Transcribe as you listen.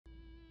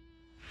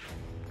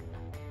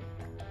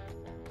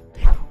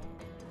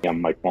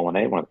I'm Mike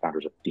Molyneux, one of the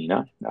founders of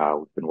Thena.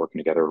 We've been working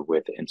together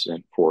with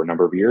Incident for a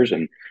number of years,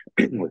 and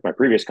with my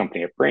previous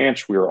company at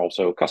Branch, we were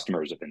also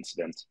customers of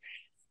Incident,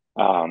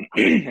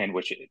 and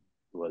which it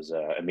was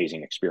an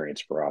amazing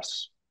experience for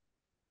us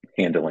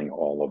handling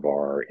all of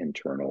our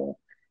internal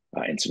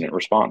incident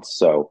response.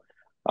 So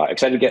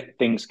excited to get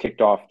things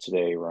kicked off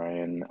today,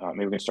 Ryan.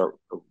 Maybe we can start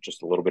with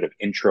just a little bit of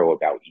intro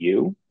about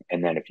you,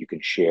 and then if you can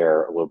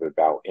share a little bit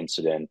about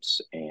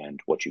incidents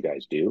and what you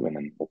guys do, and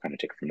then we'll kind of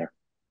take it from there.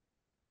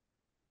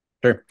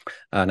 Sure.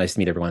 Nice to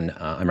meet everyone.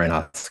 I'm Ryan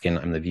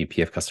Hoskin. I'm the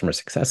VP of Customer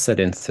Success at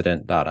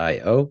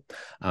Incident.io.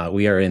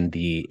 We are in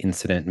the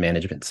incident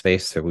management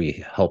space, so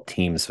we help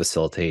teams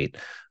facilitate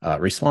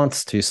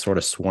response to sort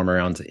of swarm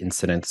around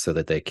incidents so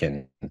that they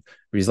can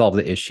resolve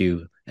the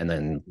issue and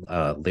then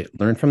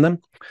learn from them.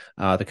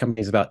 The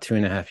company is about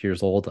 2.5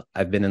 years old.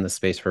 I've been in the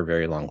space for a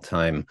very long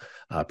time,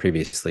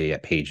 previously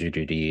at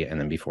PagerDuty,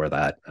 and then before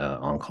that,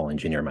 on-call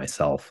engineer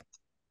myself.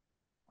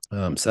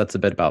 So that's a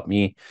bit about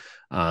me.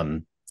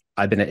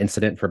 I've been at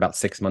Incident for about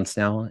 6 months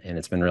now, and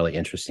it's been really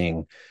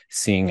interesting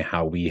seeing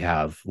how we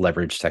have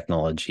leveraged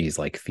technologies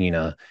like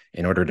Thena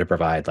in order to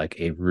provide like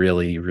a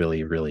really,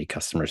 really, really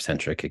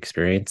customer-centric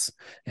experience.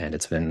 And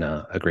it's been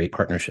a great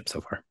partnership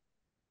so far.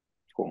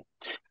 Cool.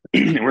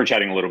 And we were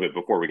chatting a little bit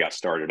before we got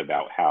started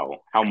about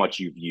how much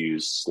you've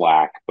used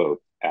Slack both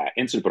at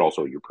Incident, but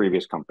also your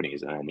previous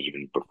companies, and then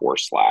even before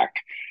Slack,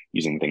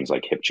 using things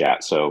like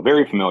HipChat. So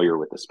very familiar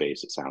with the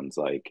space, it sounds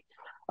like.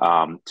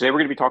 Today we're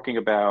going to be talking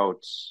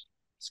about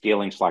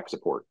scaling Slack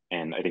support,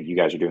 and I think you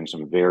guys are doing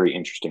some very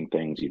interesting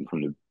things, even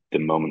from the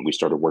moment we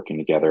started working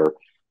together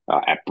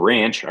at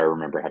Branch. I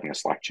remember having a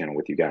Slack channel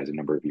with you guys a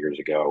number of years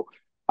ago.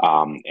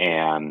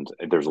 And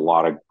there's a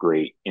lot of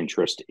great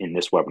interest in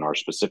this webinar,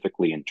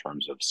 specifically in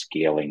terms of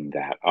scaling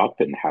that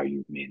up and how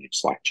you manage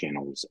Slack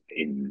channels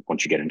in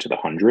once you get into the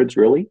hundreds,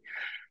 really,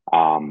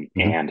 Mhm.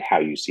 and how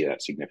you see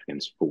that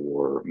significance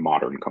for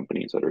modern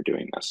companies that are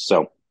doing this.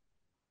 So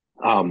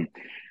um,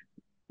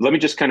 let me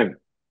just kind of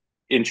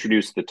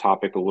introduce the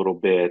topic a little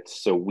bit.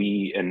 So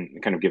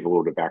and kind of give a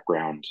little bit of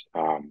background,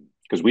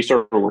 because we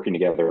started working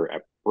together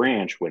at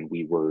Branch when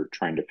we were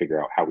trying to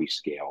figure out how we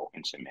scale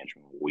incident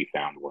management. What we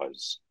found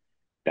was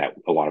that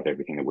a lot of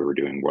everything that we were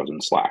doing was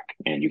in Slack.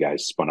 And you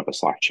guys spun up a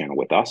Slack channel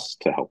with us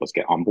to help us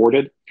get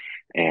onboarded.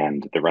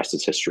 And the rest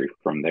is history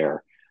from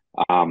there.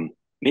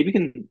 Maybe we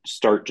can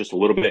start just a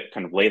little bit,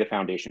 kind of lay the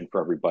foundation for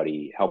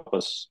everybody, help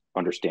us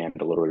understand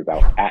a little bit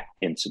about at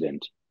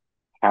Incident,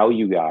 how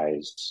you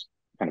guys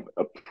kind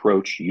of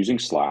approach using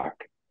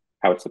Slack,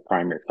 how it's the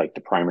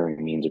primary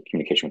means of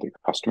communication with your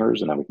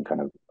customers, and then we can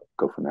kind of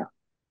go from there.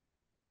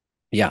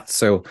 Yeah.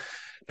 So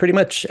pretty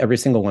much every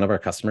single one of our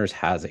customers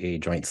has a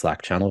joint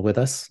Slack channel with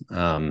us.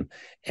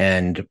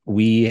 And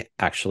we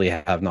actually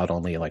have not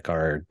only like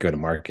our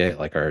go-to-market,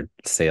 like our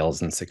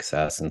sales and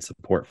success and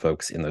support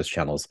folks in those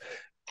channels,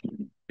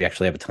 we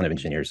actually have a ton of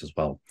engineers as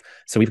well.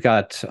 So we've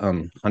got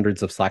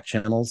hundreds of Slack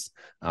channels,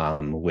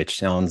 which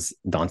sounds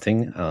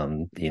daunting,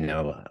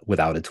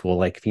 without a tool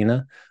like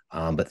Thena.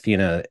 But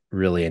Thena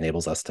really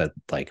enables us to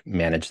like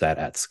manage that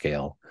at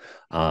scale.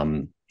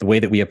 The way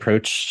that we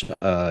approach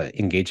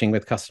engaging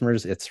with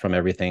customers, it's from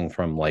everything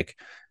from like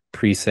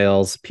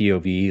pre-sales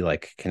POV,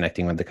 like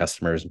connecting with the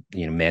customers,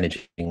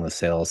 managing the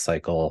sales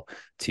cycle,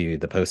 to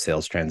the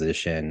post-sales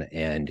transition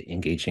and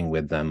engaging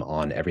with them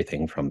on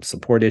everything from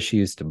support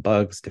issues to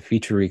bugs to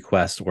feature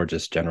requests or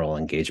just general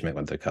engagement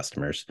with the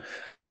customers.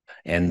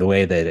 And the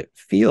way that it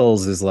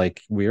feels is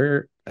like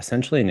we're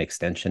essentially an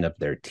extension of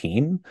their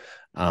team.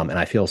 And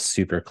I feel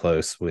super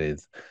close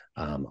with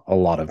a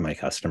lot of my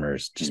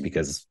customers just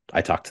because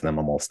I talk to them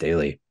almost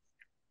daily.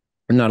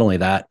 And not only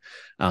that,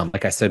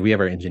 like I said, we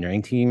have our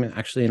engineering team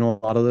actually in a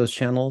lot of those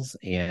channels,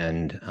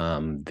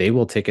 and they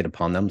will take it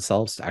upon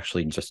themselves to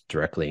actually just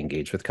directly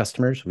engage with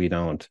customers. We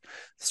don't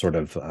sort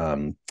of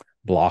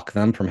block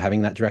them from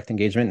having that direct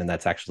engagement. And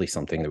that's actually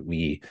something that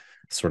we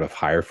sort of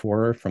hire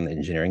for from the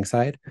engineering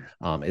side,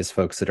 is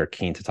folks that are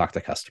keen to talk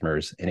to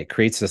customers. And it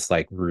creates this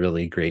like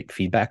really great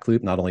feedback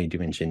loop. Not only do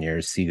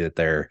engineers see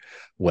that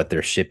what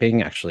they're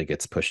shipping actually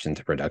gets pushed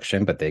into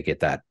production, but they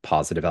get that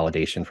positive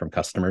validation from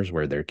customers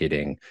where they're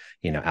getting,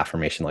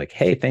 affirmation like,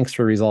 hey, thanks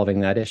for resolving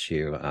that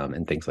issue,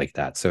 and things like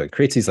that. So it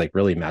creates these like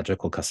really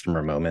magical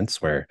customer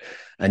moments where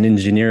an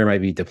engineer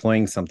might be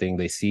deploying something,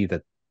 they see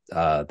that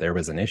there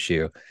was an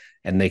issue,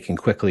 and they can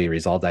quickly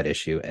resolve that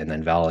issue and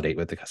then validate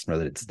with the customer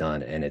that it's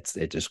done. And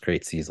it just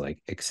creates these like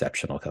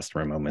exceptional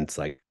customer moments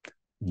like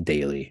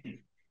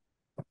daily.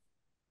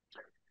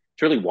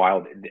 It's really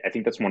wild. I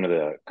think that's one of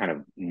the kind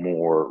of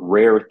more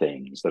rare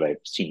things that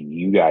I've seen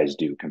you guys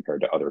do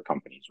compared to other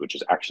companies, which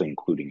is actually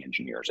including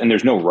engineers. And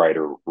there's no right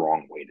or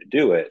wrong way to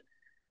do it,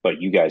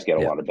 but you guys get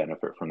a Yeah. lot of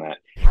benefit from that.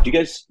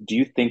 Do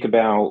you think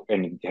about,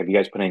 and have you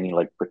guys put any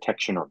like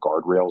protection or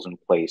guardrails in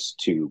place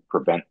to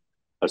prevent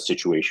a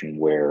situation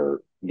where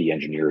the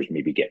engineers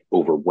maybe get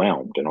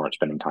overwhelmed and aren't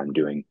spending time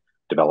doing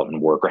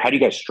development work? Or how do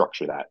you guys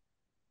structure that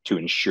to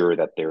ensure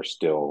that they're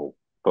still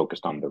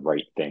focused on the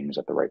right things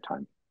at the right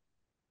time?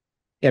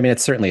 Yeah, I mean,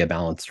 it's certainly a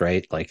balance,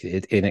 right? Like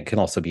and it can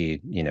also be,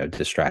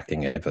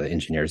 distracting if an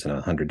engineer's in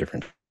 100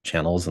 different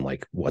channels and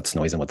like what's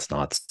noise and what's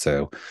not.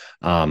 So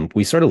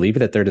we sort of leave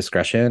it at their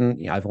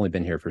discretion. I've only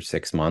been here for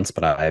 6 months,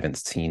 but I haven't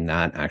seen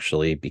that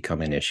actually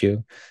become an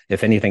issue.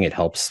 If anything, it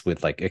helps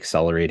with like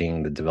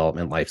accelerating the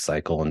development life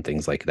cycle and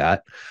things like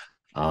that.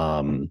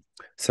 Um,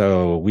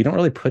 so we don't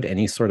really put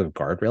any sort of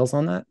guardrails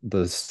on that.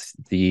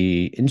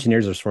 The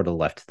engineers are sort of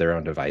left to their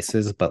own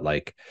devices, but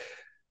like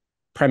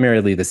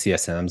primarily the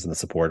CSMs and the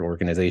support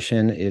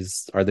organization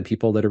are the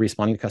people that are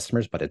responding to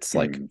customers, but it's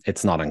like Mm,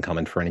 it's not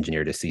uncommon for an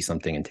engineer to see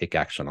something and take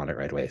action on it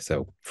right away.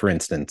 So for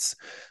instance,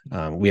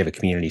 we have a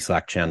community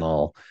Slack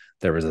channel.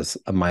 There was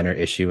a minor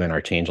issue in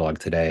our changelog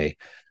today.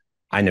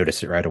 I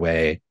noticed it right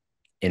away.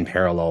 In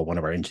parallel, one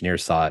of our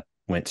engineers saw it,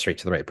 went straight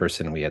to the right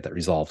person, and we had that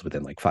resolved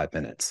within like 5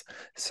 minutes.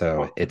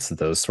 So awesome. it's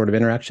those sort of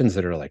interactions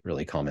that are like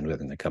really common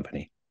within the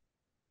company.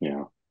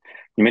 Yeah.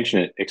 You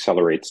mentioned it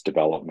accelerates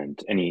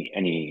development.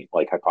 Any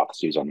like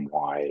hypotheses on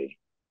why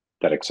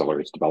that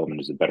accelerates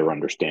development? Is it better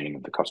understanding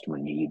of the customer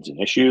needs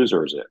and issues,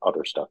 or is it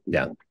other stuff you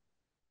Yeah. think?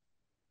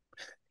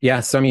 Yeah,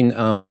 so I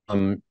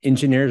mean,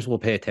 engineers will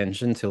pay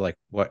attention to like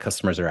what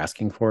customers are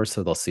asking for.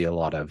 So they'll see a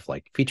lot of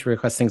like feature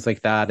requests, things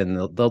like that, and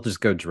they'll just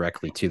go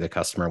directly to the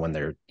customer when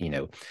they're,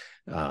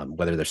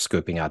 whether they're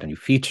scoping out a new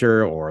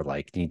feature or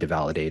like need to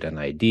validate an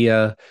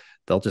idea,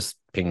 they'll just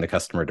ping the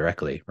customer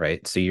directly,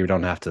 right? So you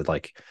don't have to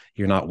like,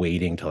 you're not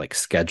waiting to like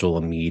schedule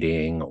a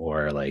meeting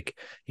or like,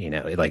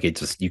 like it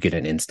just, you get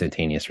an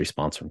instantaneous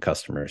response from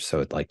customers. So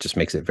it like just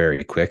makes it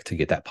very quick to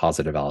get that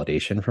positive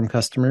validation from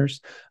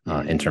customers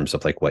in Mm, terms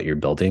of like what you're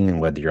building and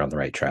whether you're on the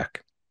right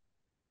track.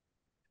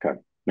 okay,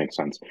 makes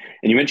sense.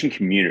 And you mentioned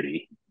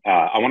community.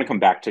 I want to come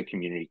back to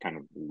community kind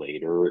of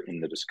later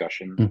in the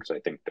discussion Mm, because I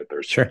think that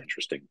there's some sure.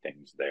 interesting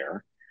things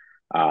there.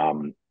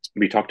 Um,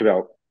 we talked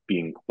about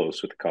being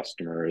close with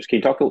customers.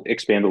 Can you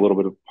expand a little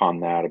bit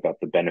upon that, about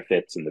the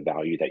benefits and the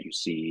value that you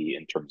see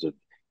in terms of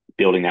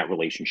building that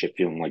relationship,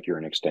 feeling like you're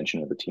an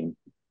extension of the team?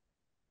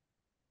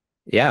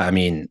 Yeah, I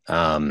mean,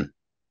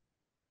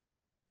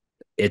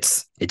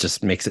 it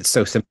just makes it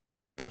so simple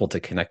to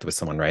connect with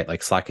someone, right?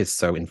 Like Slack is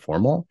so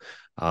informal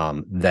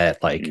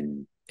that like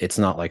Mm, it's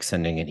not like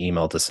sending an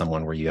email to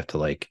someone where you have to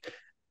like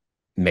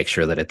make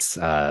sure that it's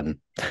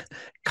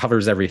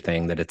covers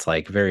everything, that it's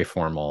like very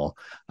formal.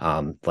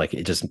 Like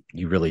it just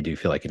you really do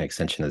feel like an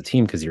extension of the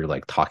team because you're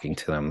like talking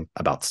to them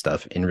about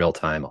stuff in real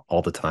time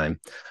all the time,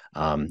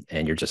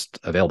 and you're just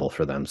available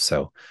for them.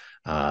 So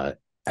uh,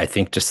 I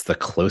think just the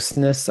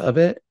closeness of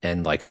it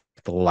and like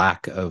the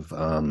lack of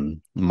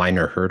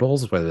minor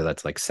hurdles, whether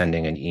that's like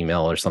sending an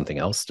email or something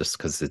else, just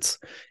because it's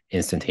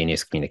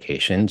instantaneous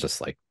communication,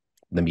 just like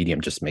the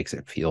medium just makes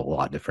it feel a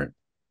lot different.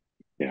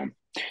 yeah.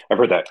 I've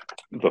heard that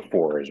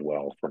before as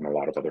well from a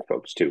lot of other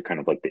folks too. Kind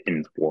of like the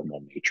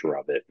informal nature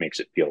of it makes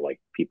it feel like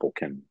people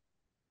can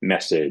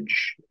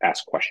message,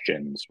 ask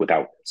questions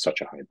without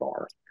such a high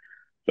bar.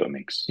 So it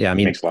Yeah, I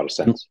mean, makes a lot of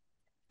in, sense.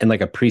 in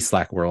like a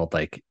pre-Slack world,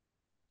 like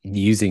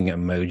using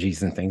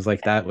emojis and things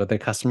like that with a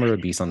customer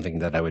would be something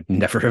that I would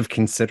never have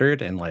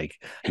considered. And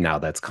like now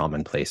that's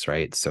commonplace,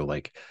 right? So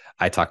like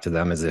I talk to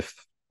them as if,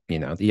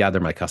 yeah,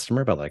 they're my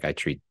customer, but like I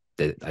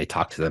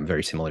talk to them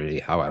very similarly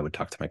how I would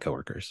talk to my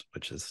coworkers,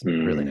 which is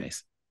really Mm,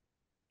 nice.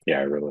 yeah,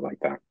 I really like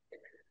that.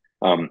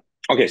 Um,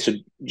 okay, so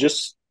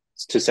just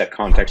to set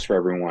context for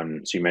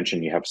everyone, so you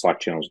mentioned you have Slack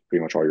channels with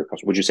pretty much all your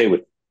customers. Would you say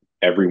with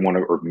every one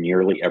of, or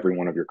nearly every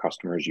one of your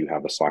customers, you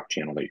have a Slack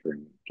channel that you're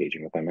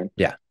engaging with them in?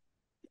 Yeah,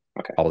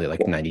 Okay, probably like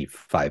cool.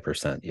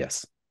 95%.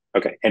 Yes.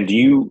 Okay, and do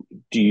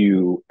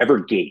you ever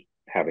gate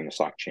having a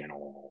Slack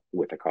channel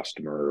with a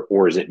customer,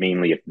 or is it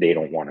mainly if they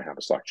don't want to have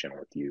a Slack channel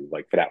with you?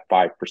 Like for that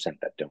 5%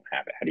 that don't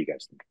have it, how do you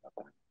guys think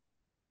about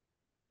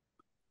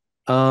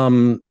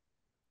Um,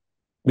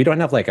 we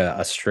don't have like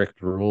a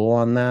strict rule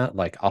on that.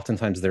 Like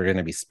oftentimes they're going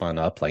to be spun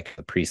up like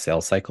a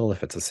pre-sale cycle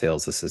if it's a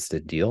sales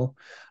assisted deal.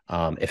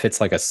 If it's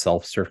like a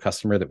self-serve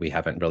customer that we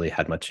haven't really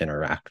had much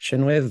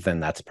interaction with, then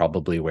that's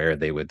probably where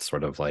they would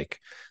sort of like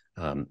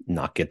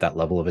not get that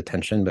level of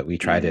attention. But we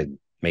that? try to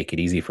make it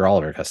easy for all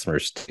of our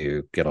customers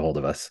to get a hold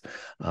of us.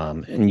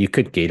 And you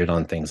could gate it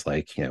on things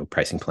like,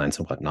 pricing plans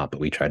and whatnot, but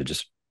we try to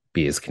just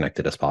be as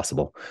connected as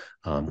possible.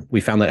 We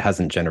found that it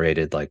hasn't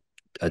generated like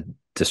a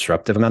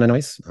disruptive amount of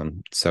noise.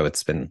 So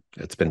it's been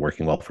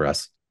working well for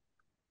us.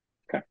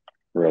 Okay,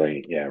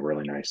 really, yeah,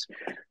 really nice.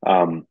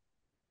 Um,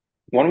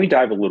 Why don't we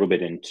dive a little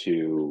bit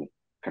into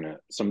kind of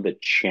some of the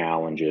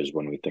challenges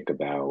when we think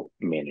about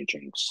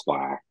managing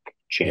Slack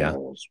Yeah,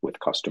 channels with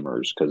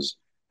customers? Because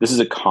this is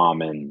a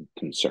common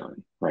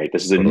concern, right?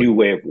 This is a totally. new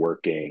way of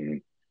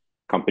working.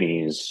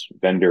 Companies,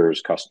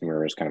 vendors,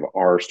 customers kind of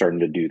are starting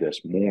to do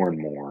this more and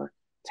more.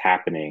 It's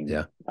happening,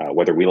 Yeah,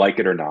 whether we like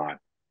it or not,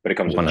 but it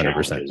comes with 100%.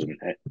 challenges.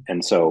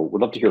 And so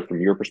we'd love to hear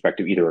from your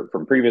perspective, either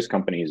from previous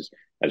companies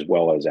as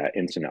well as at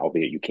Instant,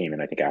 albeit you came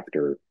in, I think,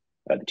 after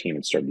the team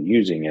had started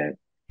using it.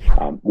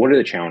 What are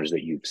the challenges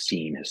that you've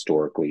seen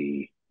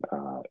historically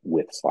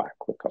with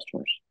Slack with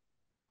customers?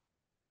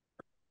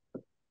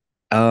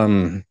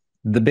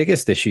 The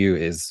biggest issue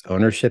is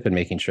ownership and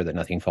making sure that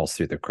nothing falls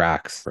through the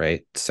cracks,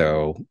 right?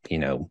 So,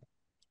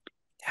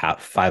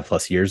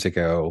 5+ years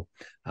ago,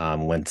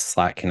 when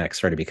Slack Connect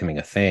started becoming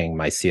a thing,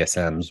 my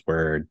CSMs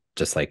were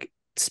just like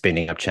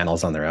spinning up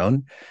channels on their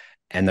own,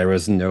 and there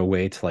was no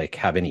way to like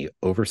have any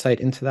oversight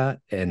into that.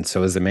 And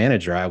so as a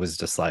manager, I was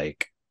just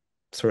like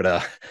sort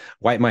of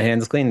wipe my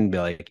hands clean and be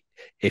like,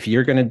 if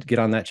you're going to get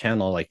on that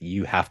channel, like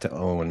you have to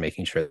own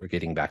making sure that we're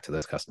getting back to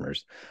those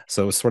customers.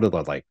 So it was sort of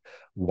the like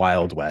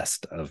wild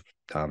west of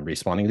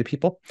responding to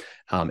people.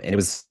 And it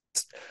was,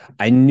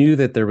 I knew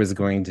that there was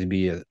going to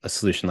be a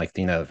solution like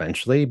Thena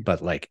eventually,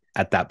 but like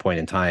at that point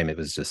in time, it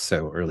was just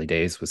so early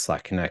days with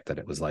Slack Connect that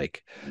it was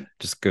like,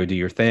 just go do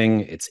your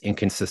thing. It's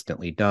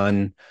inconsistently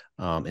done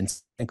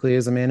instinctively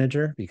as a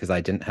manager because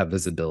I didn't have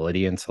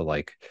visibility into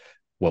like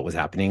what was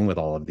happening with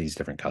all of these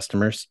different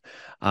customers.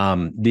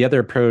 The other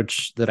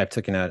approach that I've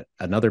taken at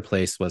another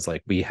place was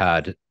like we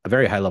had a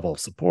very high level of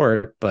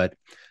support, but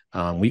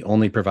we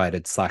only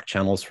provided Slack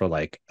channels for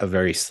like a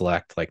very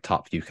select, like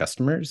top few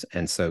customers.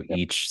 And so Yep.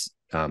 each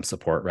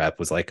support rep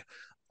was like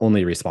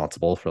only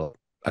responsible for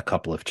a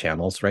couple of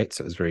channels, right?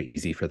 So it was very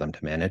easy for them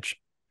to manage.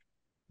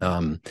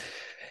 Um,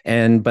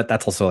 but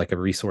that's also like a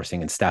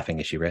resourcing and staffing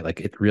issue, right?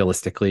 Like it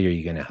realistically, are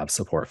you going to have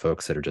support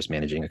folks that are just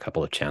managing a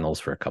couple of channels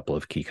for a couple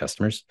of key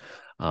customers?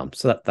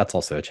 So that's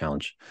also a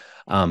challenge.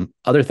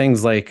 Other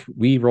things like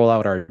we roll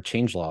out our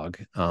change log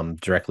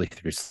directly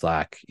through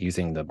Slack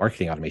using the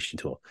marketing automation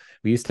tool.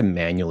 We used to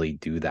manually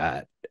do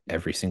that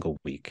every single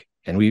week.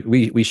 And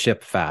we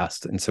ship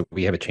fast. And so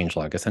we have a change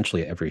log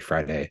essentially every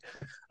Friday.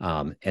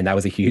 And that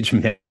was a huge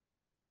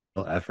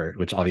effort,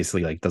 which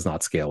obviously like does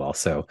not scale well.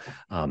 So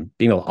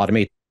being able to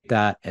automate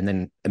that and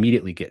then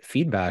immediately get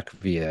feedback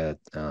via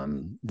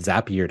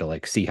Zapier to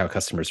like see how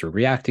customers are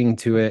reacting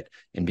to it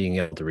and being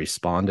able to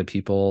respond to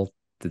people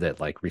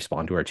that like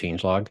respond to our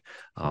changelog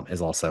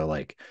is also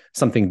like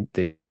something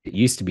that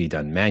used to be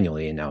done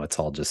manually and now it's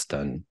all just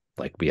done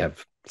like we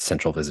have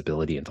central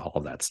visibility into all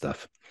of that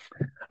stuff.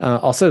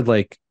 Also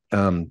like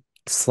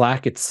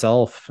Slack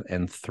itself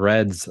and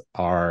threads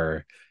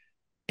are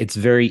it's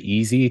very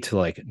easy to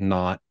like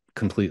not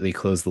completely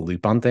close the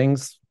loop on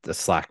things. The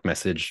Slack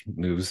message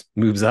moves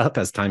up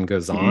as time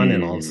goes on,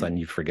 and all of a Mm. sudden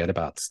you forget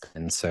about.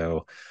 And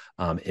so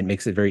it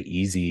makes it very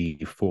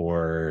easy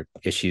for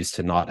issues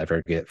to not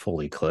ever get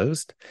fully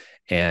closed.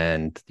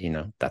 And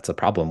that's a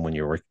problem when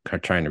you're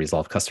trying to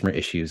resolve customer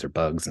issues or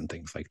bugs and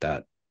things like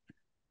that.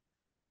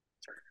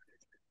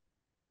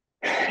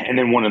 And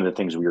then one of the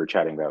things we were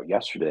chatting about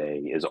yesterday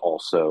is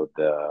also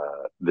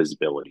the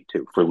visibility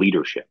too for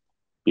leadership,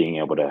 being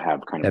able to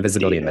have kind That of the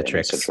visibility and data in a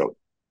metrics. central.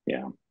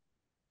 Yeah.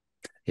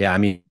 Yeah, I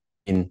mean,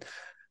 in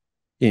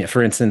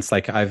for instance,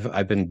 like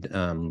I've been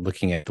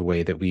looking at the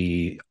way that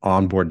we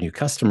onboard new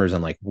customers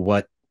and like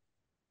what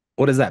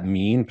does that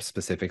mean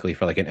specifically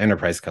for like an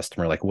enterprise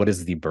customer? Like, what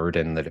is the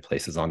burden that it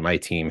places on my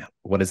team?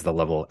 What is the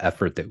level of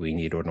effort that we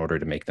need in order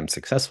to make them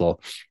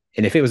successful?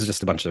 And if it was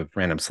just a bunch of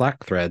random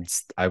Slack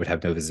threads, I would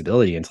have no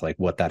visibility into like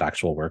what that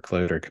actual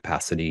workload or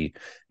capacity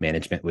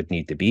management would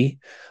need to be.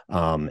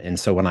 And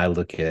so when I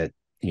look at,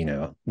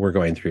 we're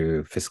going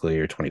through fiscal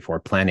year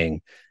 24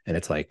 planning, and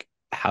it's like,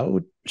 how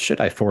should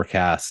I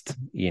forecast,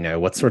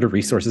 what sort of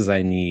resources Mm.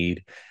 I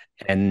need?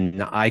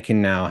 And I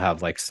can now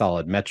have like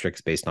solid metrics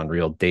based on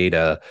real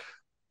data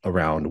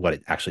around what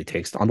it actually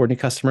takes to onboard new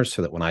customers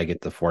so that when I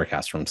get the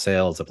forecast from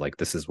sales of like,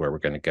 this is where we're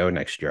going to go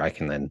next year, I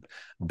can then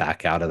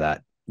back out of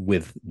that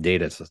with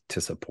data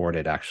to support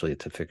it actually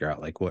to figure out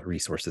like what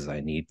resources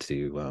I need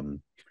to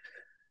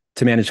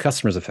manage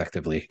customers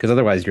effectively. Because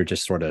otherwise you're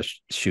just sort of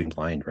shooting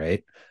blind,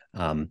 right?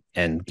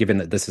 And given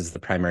that this is the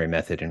primary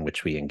method in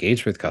which we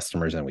engage with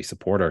customers and we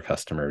support our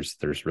customers,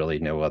 there's really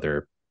no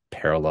other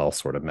parallel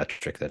sort of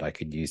metric that I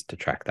could use to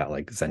track that,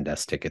 like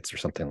Zendesk tickets or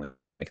something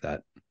like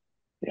that.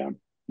 Yeah.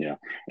 Yeah.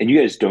 And you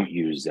guys don't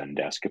use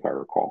Zendesk, if I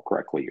recall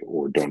correctly,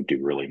 or don't do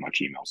really much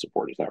email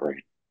support. Is that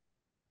right?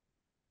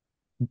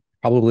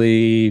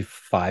 Probably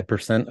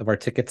 5% of our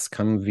tickets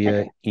come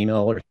via Okay.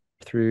 email or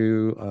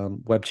through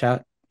web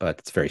chat, but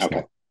it's very Okay.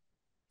 small.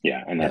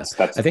 Yeah. And Yeah.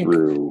 that's I think,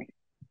 through.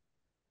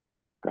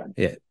 Good.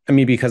 yeah, I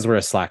mean, because we're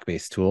a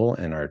Slack-based tool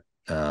and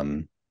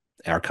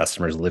our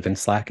customers live in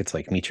Slack, it's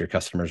like meet your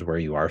customers where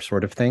you are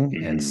sort of thing.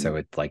 And Mm. so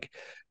it's like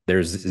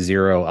there's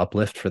zero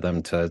uplift for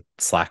them to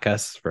Slack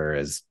us,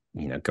 whereas,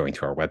 going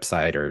to our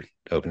website or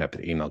open up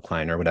an email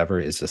client or whatever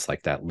is just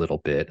like that little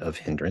bit of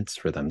hindrance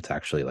for them to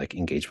actually like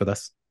engage with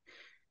us.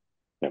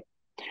 Yep.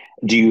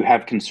 Do you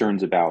have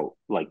concerns about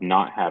like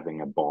not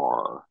having a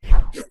bar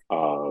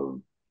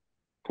of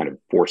kind of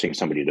forcing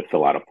somebody to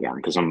fill out a form?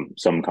 Because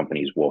some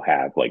companies will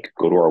have like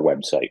go to our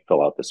website,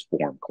 fill out this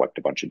form, collect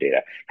a bunch of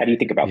data. How do you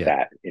think about Yeah.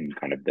 that in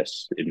kind of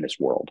this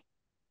world?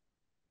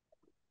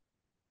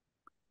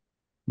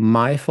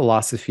 My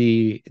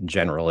philosophy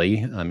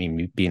generally, I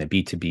mean, being a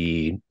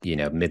B2B,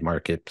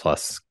 mid-market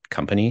plus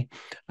company,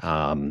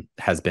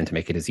 has been to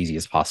make it as easy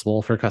as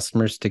possible for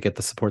customers to get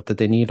the support that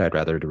they need. I'd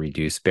rather to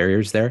reduce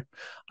barriers there.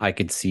 I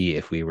could see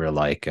if we were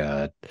like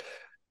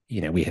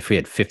if we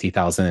had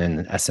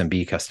 50,000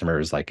 SMB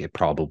customers, like it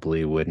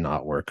probably would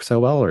not work so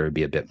well, or it'd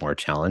be a bit more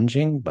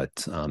challenging,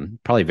 but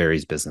probably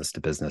varies business to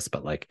business.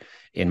 But like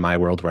in my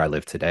world where I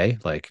live today,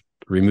 like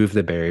remove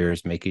the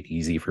barriers, make it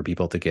easy for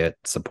people to get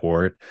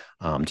support,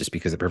 just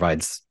because it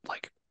provides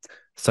like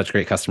such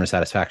great customer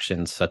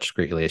satisfaction, such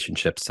great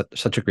relationships,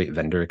 such a great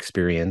vendor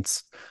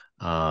experience,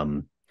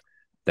 um,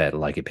 that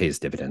like it pays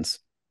dividends.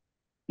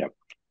 Yep.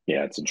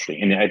 Yeah, it's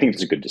interesting. And I think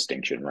it's a good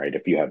distinction, right?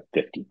 If you have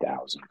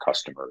 50,000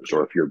 customers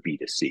or if you're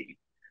B2C,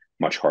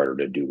 much harder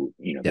to do,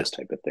 Yeah, this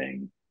type of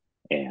thing.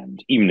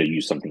 And even to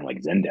use something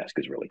like Zendesk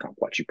is really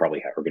complex. You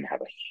probably are going to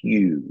have a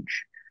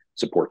huge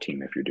support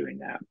team if you're doing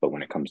that. But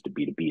when it comes to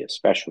B2B,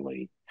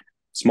 especially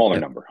smaller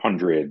yep, number,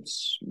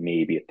 hundreds,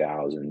 maybe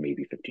 1,000,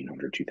 maybe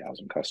 1,500,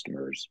 2,000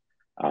 customers.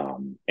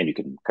 And you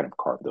can kind of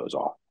carve those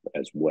off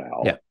as yeah,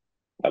 well.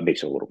 That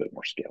makes it a little bit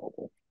more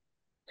scalable.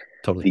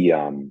 totally.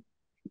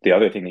 The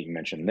other thing that you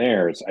mentioned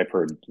there is I've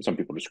heard some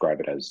people describe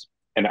it as,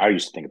 and I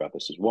used to think about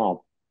this as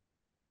well.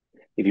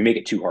 If you make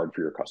it too hard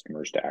for your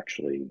customers to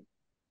actually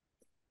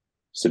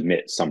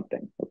submit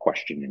something, a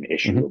question, an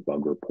issue, Hmm. a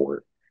bug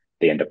report,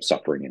 they end up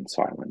suffering in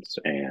silence.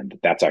 And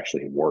that's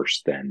actually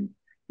worse than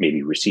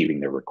maybe receiving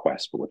their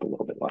request, but with a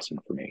little bit less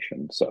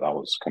information. So that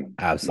was kind of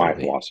my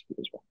Absolutely. philosophy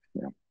as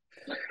well.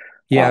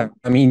 Yeah, Um,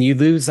 I mean, you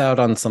lose out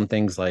on some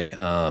things like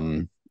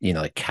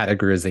like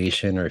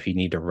categorization, or if you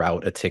need to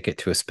route a ticket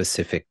to a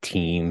specific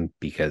team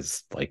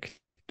because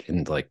like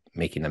in like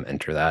making them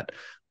enter that.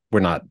 We're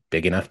not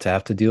big enough to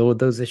have to deal with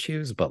those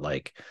issues, but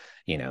like,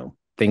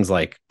 things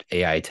like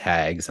AI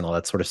tags and all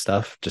that sort of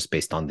stuff, just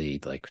based on the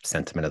like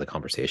sentiment of the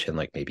conversation,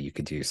 like maybe you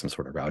could do some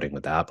sort of routing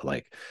with that, but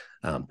like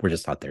we're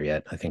just not there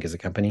yet, I think, as a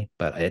company.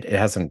 But it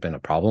hasn't been a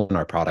problem in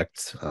our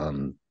product.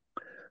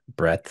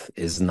 Breadth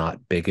is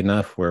not big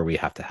enough where we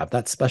have to have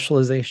that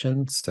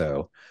specialization.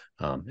 So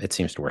it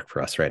seems to work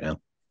for us right now.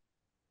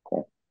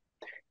 cool.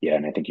 Yeah,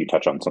 and I think you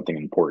touch on something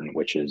important,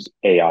 which is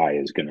AI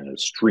is going to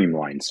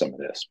streamline some of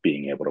this,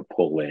 being able to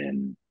pull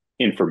in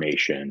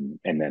information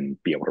and then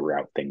be able to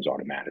route things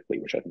automatically,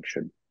 which I think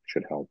should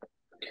help.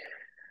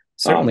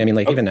 Certainly, I mean,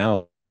 like Okay, even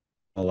now,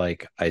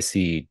 like I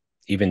see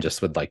even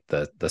just with like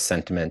the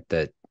sentiment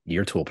that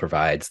your tool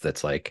provides,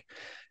 that's like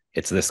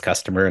it's this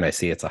customer and I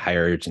see it's a high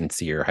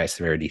urgency or high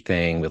severity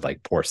thing with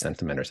like poor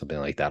sentiment or something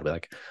like that. I'll be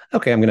like,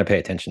 okay, I'm going to pay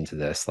attention to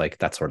this. Like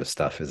that sort of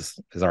stuff is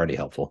already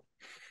helpful.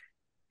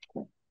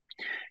 cool.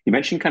 You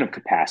mentioned kind of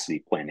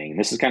capacity planning.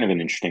 This is kind of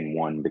an interesting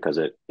one because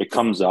it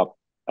comes up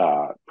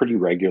pretty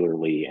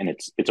regularly, and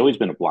it's always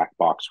been a black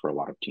box for a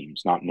lot of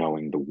teams, not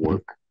knowing the Mhm.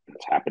 work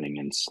that's happening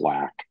in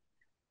Slack,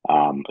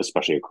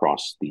 especially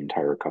across the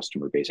entire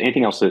customer base.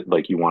 Anything else that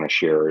like you want to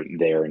share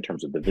there in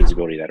terms of the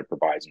visibility that it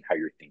provides and how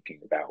you're thinking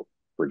about,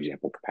 for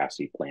example,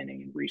 capacity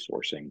planning and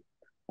resourcing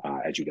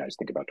as you guys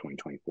think about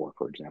 2024,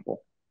 for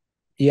example?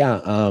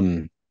 Yeah.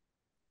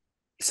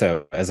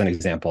 So as an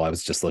example, I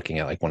was just looking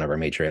at like one of our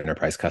major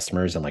enterprise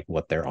customers and like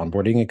what their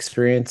onboarding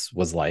experience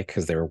was like,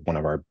 because they're one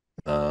of our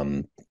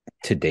um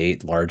to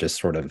date largest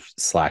sort of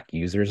Slack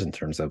users in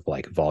terms of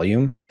like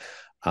volume.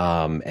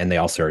 And they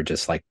also are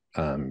just like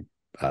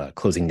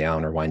closing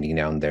down or winding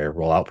down their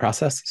rollout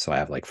process. So I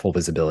have like full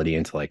visibility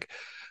into like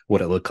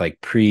what it looked like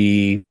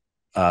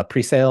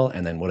pre-sale,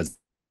 and then what does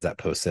that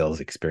post-sales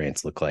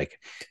experience look like.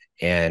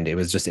 And it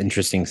was just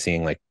interesting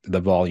seeing like the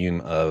volume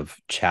of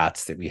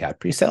chats that we had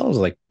pre-sale was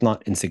like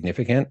not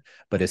insignificant,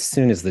 but as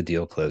soon as the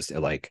deal closed,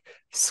 it like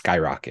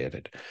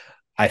skyrocketed.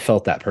 I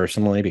felt that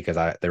personally because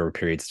there were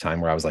periods of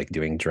time where I was like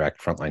doing direct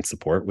frontline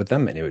support with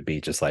them, and it would be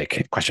just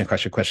like question,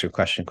 question, question,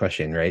 question,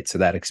 question, right? So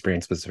that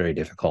experience was very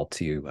difficult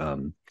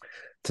to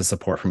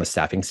support from a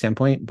staffing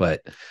standpoint.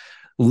 But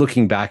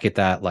looking back at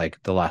that, like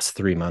the last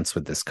 3 months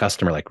with this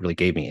customer, like really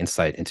gave me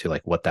insight into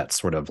like what that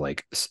sort of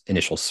like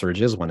initial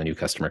surge is when a new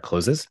customer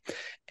closes.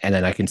 And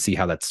then I can see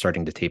how that's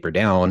starting to taper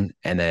down.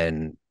 And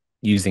then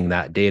using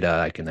that data,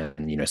 I can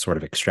then, sort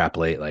of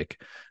extrapolate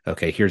like,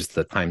 okay, here's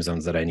the time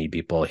zones that I need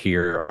people.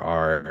 Here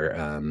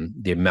are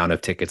the amount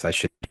of tickets I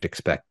should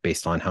expect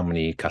based on how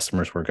many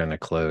customers we're going to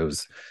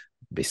close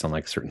based on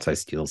like certain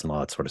size deals and all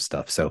that sort of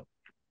stuff. So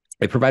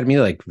it provided me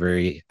like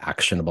very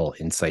actionable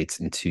insights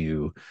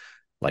into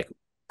like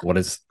what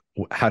is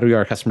how do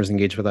our customers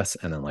engage with us,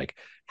 and then like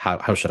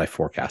how should I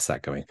forecast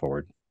that going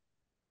forward.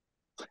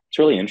 It's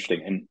really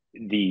interesting, and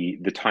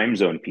the time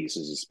zone piece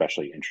is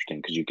especially interesting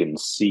because you can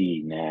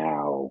see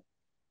now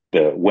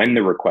the when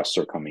the requests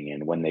are coming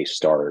in, when they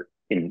start,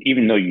 and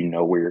even though you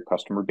know where your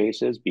customer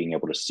base is, being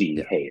able to see,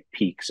 Yeah, hey, it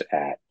peaks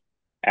at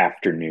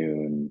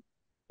afternoon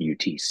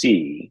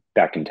UTC,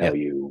 that can tell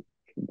yeah, you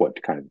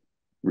what kind of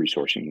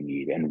resourcing you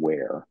need and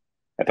where.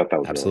 I thought that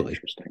was really absolutely.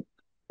 interesting.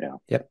 Yeah.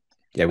 Yep.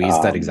 Yeah, we use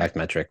that Um, exact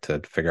metric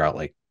to figure out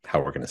like how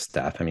we're going to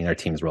staff. I mean, our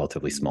team's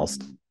relatively small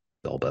still,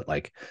 but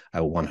like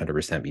I will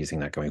 100% be using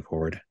that going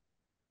forward.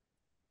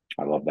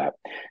 I love that.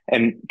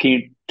 And can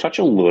you touch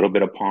a little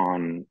bit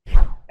upon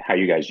how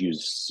you guys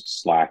use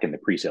Slack in the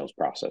pre-sales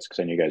process? Because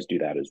I know you guys do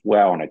that as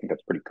well, and I think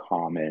that's pretty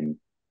common.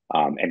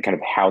 And kind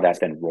of how that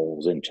then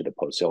rolls into the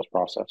post-sales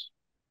process.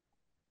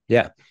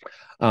 Yeah.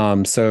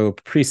 So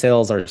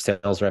pre-sales, our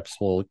sales reps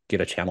will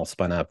get a channel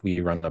spun up.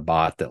 We run a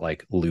bot that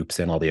like loops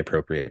in all the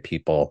appropriate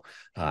people,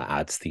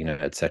 adds Thena,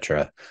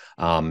 etc.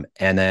 And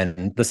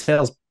then the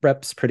sales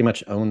reps pretty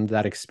much own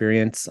that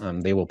experience.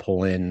 They will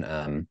pull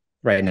in.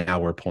 Right now,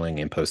 we're pulling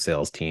in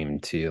post-sales team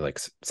to like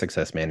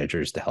success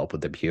managers to help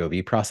with the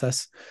POV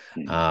process.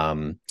 Mm.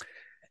 Um,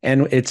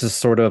 and it's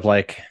just sort of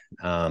like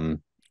I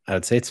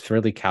would say it's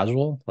fairly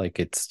casual. Like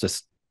it's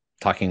just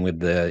talking with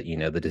the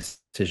the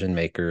decision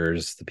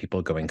makers, the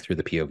people going through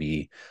the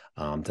POV,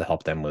 to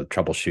help them with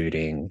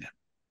troubleshooting,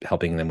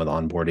 helping them with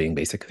onboarding,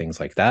 basic things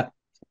like that.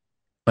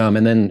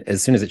 And then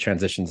as soon as it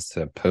transitions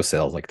to post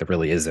sales, like there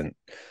really isn't,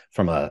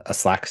 from a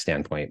Slack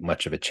standpoint,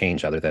 much of a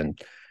change other than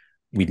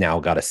we now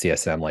got a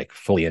CSM like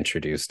fully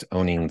introduced,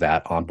 owning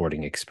that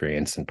onboarding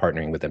experience and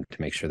partnering with them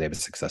to make sure they have a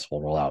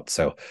successful rollout.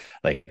 So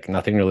like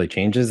nothing really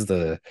changes.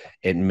 The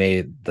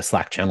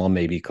Slack channel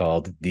may be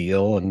called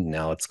deal and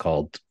now it's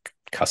called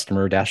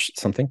customer dash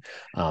something.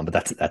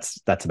 But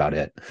that's about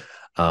it.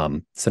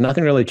 So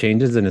nothing really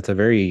changes, and it's a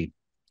very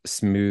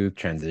smooth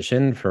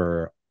transition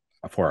for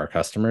our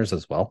customers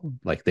as well.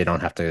 Like they don't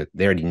have to,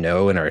 they already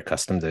know and are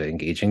accustomed to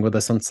engaging with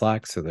us on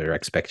Slack. So their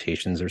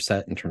expectations are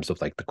set in terms of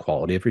like the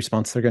quality of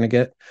response they're going to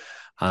get.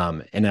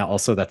 And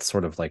also that's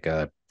sort of like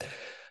uh,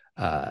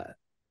 a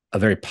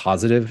very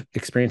positive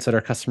experience that our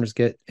customers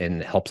get,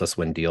 and helps us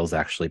win deals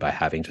actually by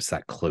having just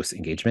that close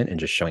engagement and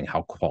just showing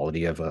how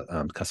quality of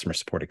a customer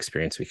support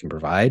experience we can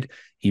provide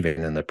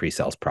even in the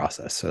pre-sales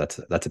process. So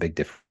that's a big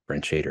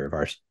differentiator of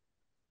ours.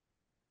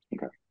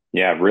 Okay.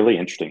 Yeah, really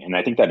interesting. And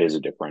I think that is a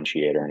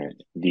differentiator.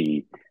 And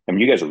I mean,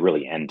 you guys are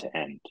really end to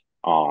end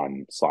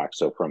on Slack.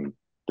 So from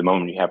the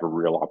moment you have a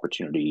real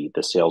opportunity,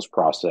 the sales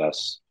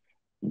process,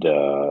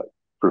 the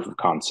proof of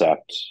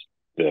concept,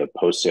 the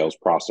post sales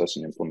process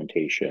and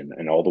implementation,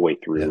 and all the way Yeah.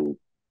 through,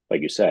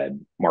 like you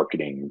said,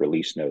 marketing,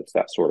 release notes,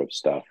 that sort of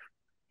stuff,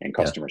 and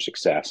Yeah, customer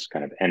success,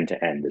 kind of end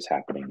to end is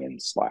happening in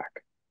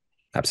Slack.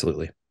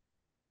 absolutely.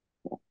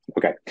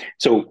 Okay.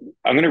 So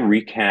I'm going to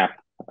recap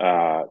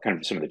kind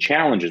of some of the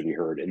challenges we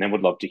heard, and then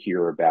would love to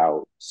hear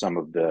about some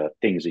of the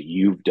things that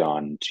you've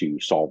done to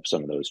solve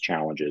some of those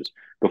challenges.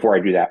 Before I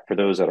do that, for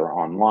those that are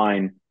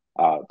online,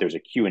 there's a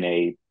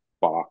Q&A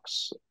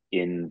box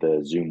in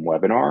the Zoom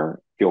webinar.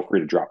 Feel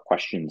free to drop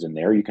questions in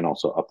there. You can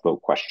also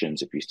upvote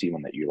questions if you see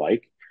one that you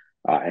like.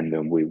 And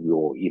then we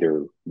will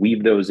either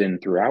weave those in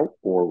throughout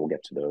or we'll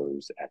get to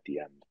those at the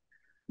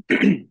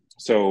end.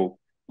 So,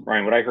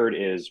 Ryan, what I heard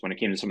is when it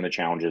came to some of the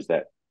challenges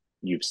that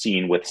you've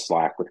seen with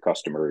Slack with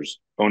customers,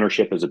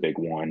 ownership is a big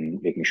one,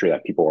 making sure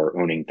that people are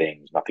owning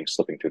things, nothing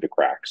slipping through the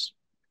cracks.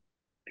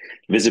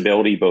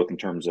 Visibility, both in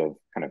terms of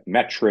kind of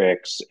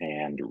metrics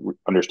and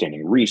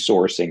understanding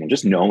resourcing and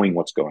just knowing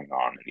what's going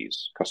on in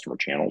these customer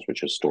channels,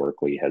 which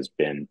historically has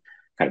been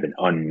kind of an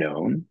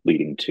unknown,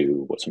 leading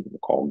to what some people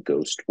call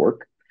ghost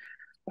work.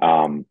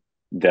 Um,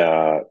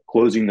 the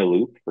closing the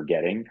loop,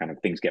 forgetting, kind of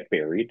things get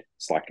buried.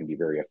 Slack can be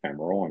very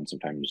ephemeral, and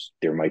sometimes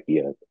there might be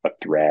a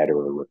thread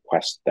or a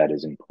request that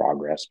is in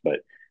progress, but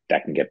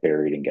that can get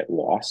buried and get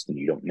lost, and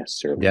you don't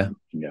necessarily Yeah.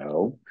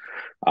 know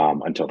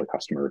until the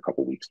customer a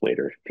couple of weeks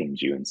later pings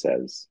you and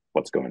says,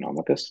 "What's going on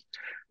with this?"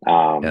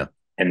 Yeah.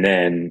 And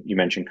then you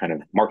mentioned kind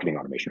of marketing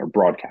automation or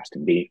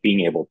broadcasting,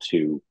 being able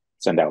to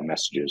send out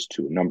messages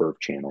to a number of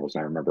channels.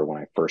 And I remember when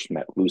I first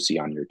met Lucy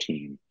on your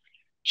team,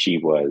 she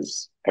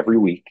was every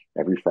week,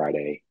 every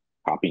Friday,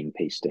 copying and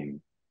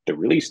pasting the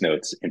release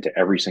notes into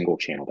every single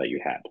channel that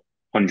you had,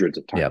 hundreds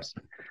of Yep. times.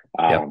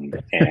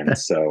 Yep. And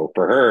so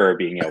for her,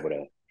 being able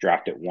to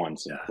draft it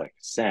once and Yeah. click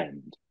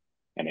send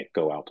and it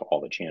go out to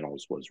all the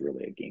channels was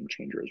really a game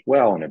changer as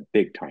well and a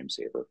big time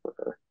saver for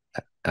her.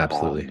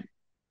 Absolutely.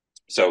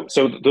 Um,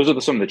 so those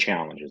are some of the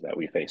challenges that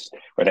we faced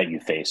or that you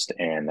faced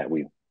and that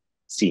we've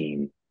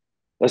seen.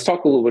 Let's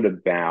talk a little bit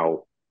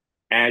about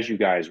as you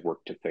guys work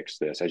to fix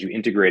this, as you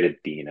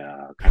integrated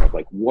Thena, kind of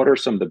like what are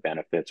some of the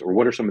benefits or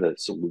what are some of the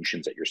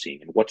solutions that you're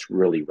seeing and what's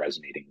really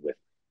resonating with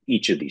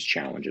each of these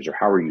challenges or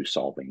how are you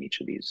solving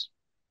each of these?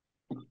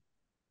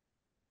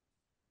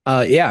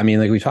 Yeah, I mean,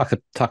 like we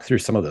talked through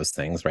some of those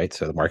things, right?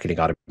 So the marketing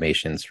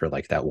automations for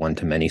like that one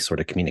to many sort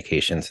of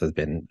communications has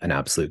been an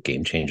absolute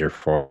game changer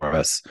for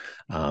us.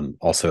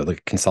 Also,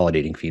 like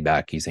consolidating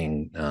feedback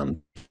using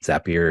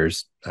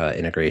Zapier's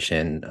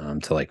integration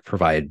to like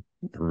provide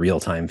real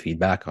time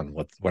feedback on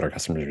what our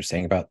customers are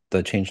saying about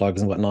the change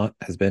logs and whatnot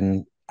has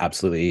been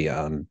absolutely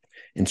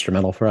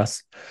instrumental for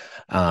us.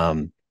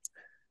 Um,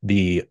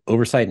 the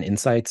oversight and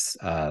insights,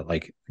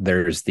 like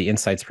there's the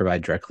insights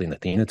provided directly in the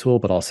Thena tool,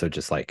 but also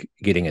just like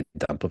getting a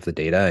dump of the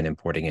data and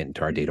importing it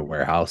into our data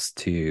warehouse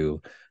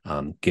to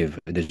give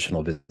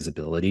additional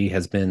visibility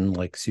has been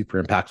like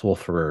super impactful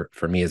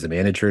for me as a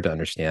manager to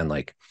understand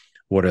like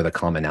what are the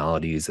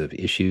commonalities of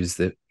issues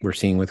that we're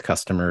seeing with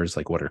customers,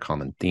 like what are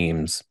common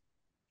themes,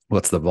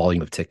 what's the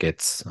volume of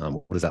tickets,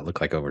 what does that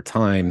look like over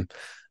time,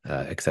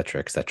 et cetera,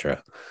 et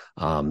cetera.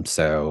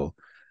 So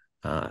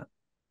uh,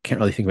 can't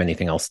really think of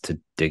anything else to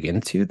dig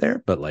into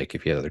there, but like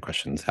if you have other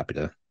questions, happy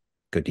to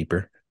go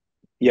deeper.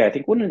 Yeah, I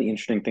think one of the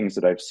interesting things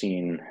that I've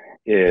seen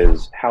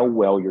is how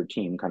well your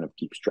team kind of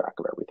keeps track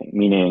of everything.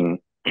 Meaning,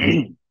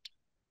 Mhm.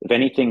 if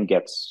anything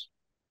gets,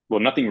 well,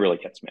 nothing really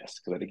gets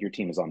missed because I think your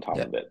team is on top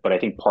Yeah. of it. But I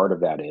think part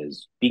of that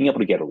is being able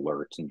to get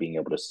alerts and being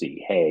able to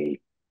see, hey,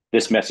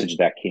 this message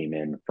that came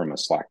in from a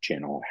Slack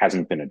channel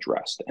hasn't been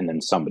addressed. And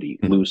then somebody,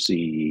 Mhm.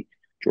 Lucy,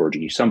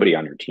 Georgie, somebody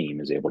on your team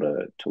is able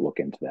to look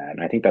into that.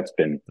 And I think that's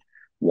been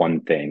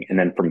one thing. And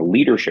then from a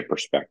leadership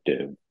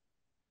perspective,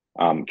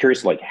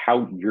 curious like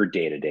how your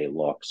day to day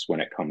looks when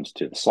it comes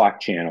to the Slack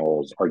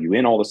channels. Are you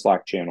in all the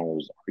Slack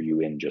channels? Are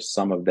you in just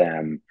some of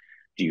them?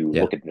 Do you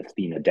Yeah. look at the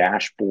Thena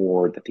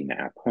dashboard, the Thena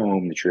app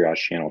home, the triage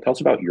channel? Tell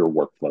us about your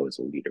workflow as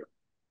a leader.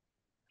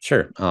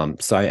 Sure.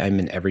 So I'm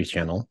in every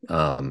channel,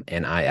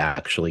 and I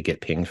actually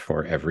get pinged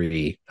for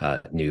every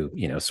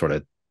new, sort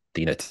of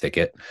Thena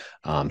ticket.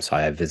 So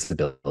I have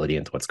visibility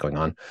into what's going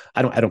on.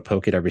 I don't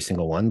poke at every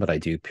single one, but I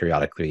do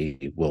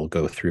periodically will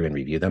go through and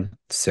review them.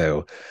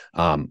 So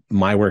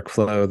my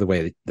workflow, the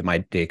way that my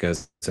day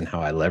goes and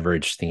how I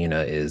leverage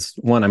Thena is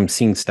one, I'm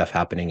seeing stuff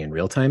happening in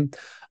real time.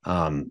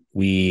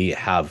 We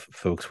have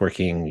folks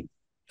working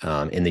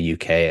in the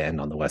UK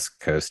and on the West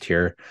Coast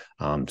here.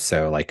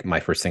 So like my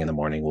first thing in the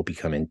morning will be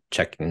come and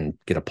check and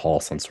get a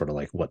pulse on sort of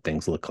like what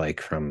things look like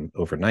from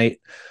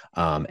overnight.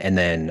 And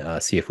then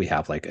see if we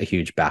have like a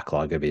huge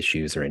backlog of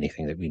issues or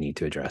anything that we need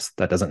to address.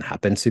 That doesn't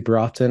happen super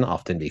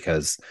often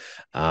because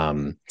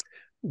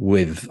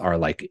with our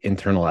like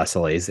internal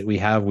SLAs that we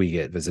have, we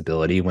get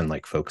visibility when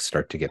like folks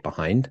start to get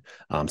behind.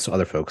 So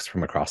other folks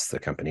from across the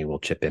company will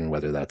chip in,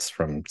 whether that's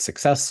from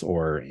success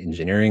or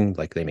engineering,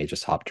 like they may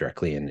just hop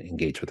directly and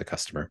engage with the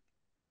customer.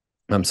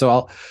 So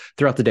I'll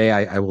throughout the day,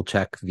 I will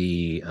check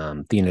the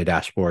Thena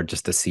dashboard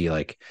just to see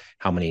like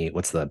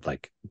what's the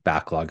like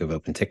backlog of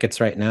open tickets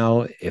right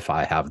now. If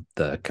I have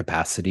the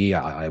capacity,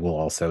 I will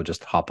also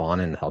just hop on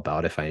and help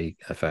out if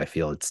I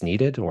feel it's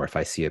needed, or if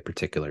I see a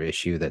particular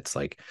issue that's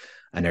like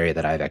an area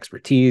that I have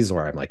expertise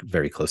or I'm like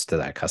very close to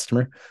that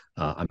customer,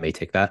 I may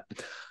take that.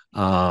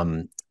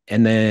 Um,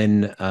 and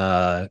then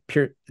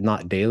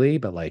not daily,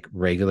 but like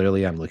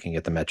regularly, I'm looking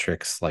at the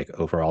metrics like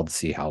overall to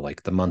see how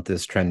like the month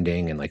is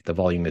trending and like the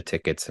volume of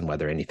tickets and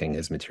whether anything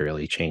has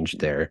materially changed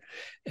there.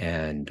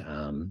 And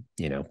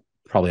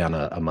probably on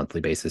a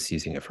monthly basis,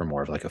 using it for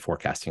more of like a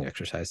forecasting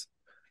exercise.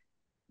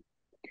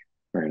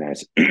 Very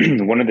nice.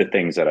 One of the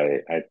things that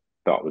I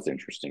thought was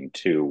interesting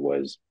too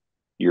was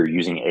you're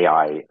using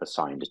AI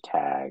assigned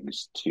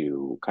tags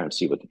to kind of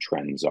see what the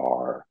trends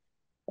are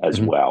as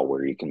Mhm. well,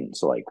 where you can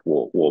so like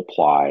we'll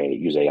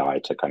use AI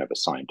to kind of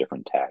assign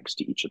different tags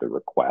to each of the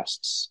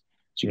requests,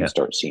 so you can Yeah.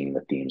 start seeing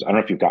the themes. I don't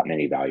know if you've gotten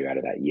any value out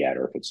of that yet,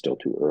 or if it's still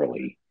too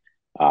early.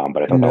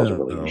 But I thought that was a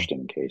really No.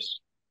 interesting case.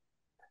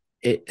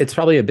 It's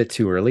probably a bit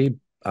too early,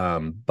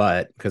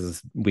 but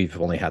because we've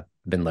only had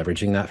been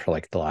leveraging that for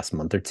like the last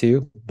month or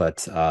two. But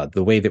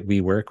the way that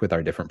we work with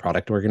our different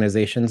product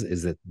organizations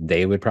is that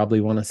they would probably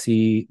want to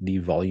see the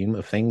volume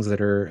of things that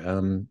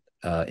are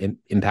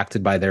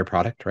impacted by their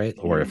product, right?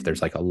 Or if there's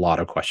Mm, like a lot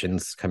of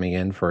questions coming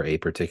in for a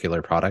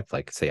particular product,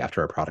 like say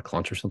after a product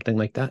launch or something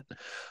like that.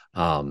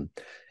 Um,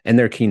 and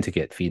they're keen to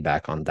get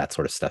feedback on that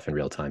sort of stuff in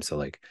real time. So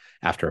like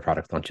after a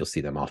product launch, you'll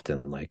see them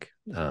often like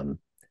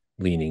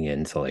leaning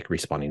into like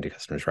responding to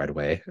customers right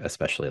away,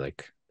 especially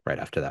like right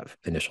after that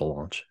initial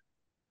launch.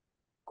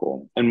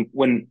 cool. And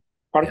when Yeah.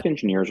 product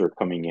engineers are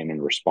coming in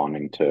and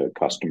responding to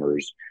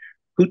customers,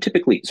 who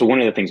typically, so one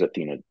of the things that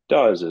Athena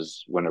does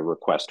is when a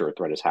request or a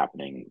threat is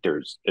happening,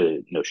 there's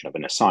a notion of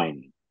an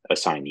assignee.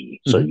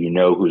 So Mm-hmm. you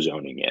know who's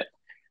owning it.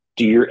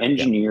 Do your Yeah.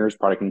 engineers,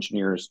 product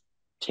engineers,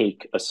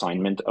 take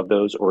assignment of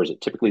those, or is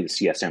it typically the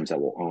CSMs that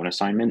will own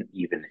assignment,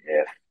 even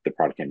if the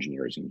product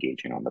engineer is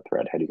engaging on the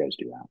thread? How do you guys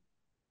do that?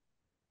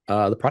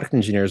 The product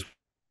engineers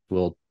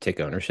will take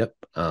ownership.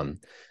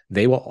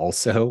 They will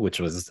also, which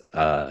was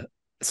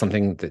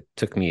something that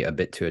took me a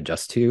bit to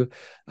adjust to.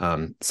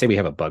 Say we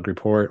have a bug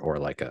report or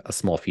like a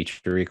small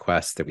feature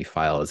request that we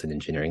file as an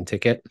engineering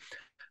ticket.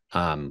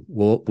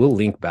 We'll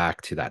link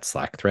back to that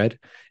Slack thread,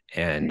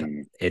 and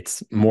Mm,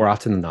 it's more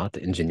often than not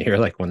the engineer,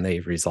 like when they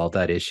resolve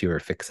that issue or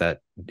fix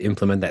that,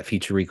 implement that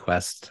feature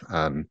request,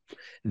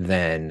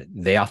 then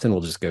they often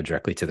will just go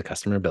directly to the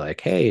customer and be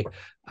like, hey,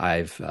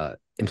 I've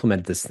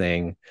implemented this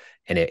thing,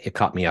 and it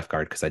caught me off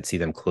guard because I'd see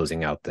them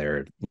closing out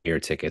their near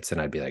tickets, and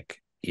I'd be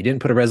like, you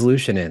didn't put a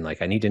resolution in,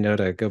 like I need to know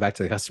to go back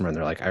to the customer. And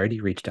they're like, I already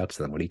reached out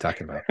to them, what are you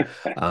talking about?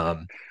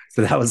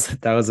 So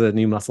that was a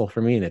new muscle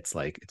for me, and it's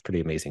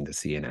pretty amazing to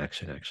see in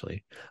action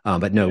actually.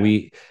 But no,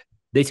 yeah,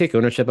 they take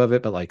ownership of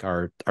it, but like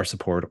our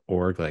support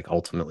org like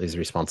ultimately is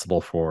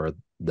responsible for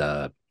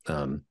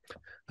um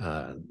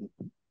uh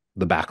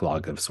the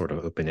backlog of sort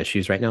of open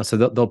issues right now. So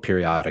they'll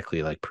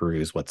periodically like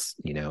peruse what's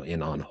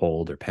in on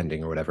hold or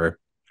pending or whatever,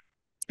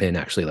 and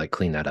actually like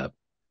clean that up.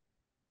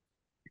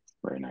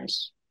 very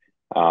nice.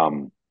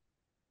 Um,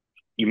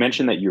 you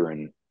mentioned that you're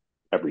in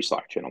every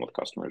Slack channel with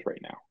customers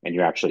right now, and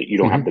you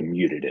don't have Mhm. them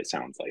muted. It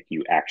sounds like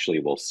you actually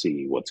will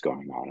see what's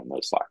going on in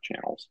those Slack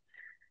channels.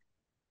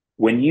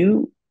 When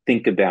you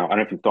think about, I don't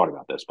know if you've thought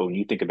about this, but when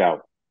you think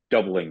about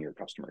doubling your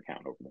customer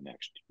count over the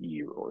next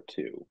year or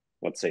two,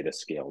 let's say this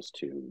scales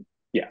to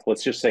Yeah,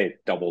 let's just say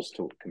it doubles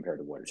to compared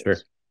to what it Sure.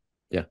 is.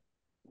 Yeah.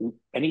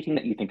 Anything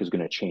that you think is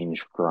going to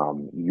change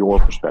from your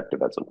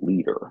perspective as a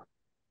leader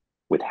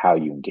with how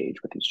you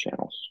engage with these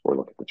channels or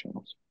look at the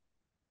channels?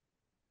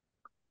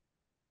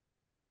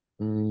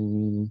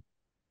 Mm,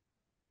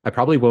 I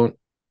probably won't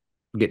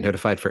get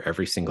notified for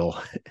every single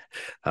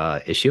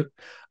issue.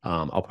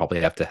 I'll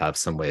probably have to have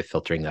some way of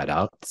filtering that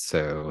out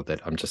so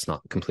that I'm just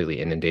not completely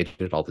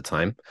inundated all the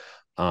time.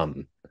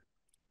 Um,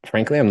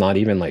 Frankly, I'm not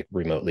even like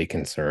remotely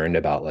concerned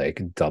about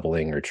like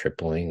doubling or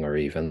tripling or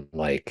even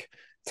like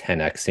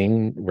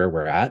 10xing where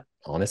we're at,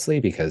 honestly,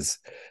 because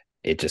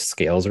it just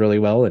scales really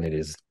well and it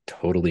is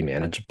totally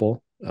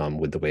manageable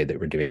with the way that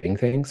we're doing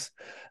things.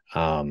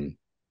 Um,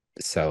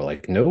 so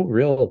like no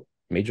real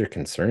major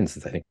concerns.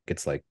 I think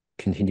it's like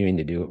continuing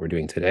to do what we're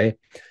doing today,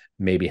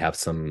 maybe have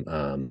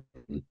some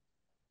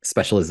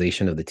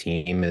specialization of the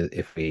team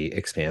if we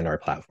expand our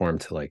platform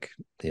to like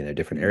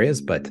different areas,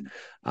 but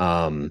Mm,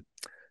 um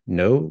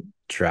no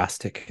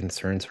drastic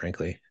concerns,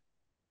 frankly.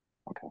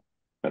 okay,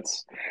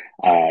 that's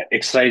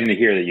exciting to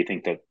hear that you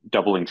think that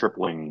doubling,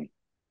 tripling,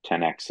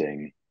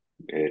 10xing,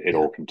 Yeah.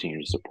 it'll continue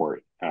to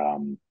support.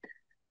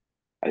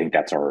 I think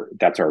that's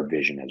our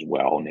vision as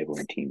well,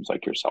 enabling teams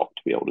like yourself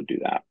to be able to do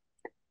that.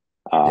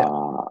 Yeah.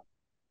 Uh,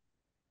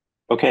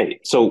 okay,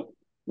 so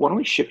why don't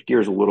we shift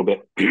gears a little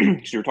bit?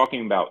 So you're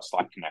talking about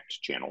Slack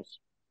Connect channels.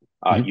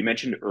 Mhm. You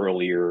mentioned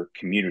earlier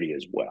community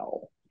as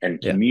well, and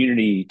Yeah.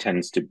 community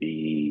tends to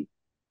be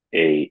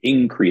a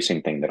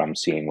increasing thing that I'm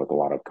seeing with a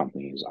lot of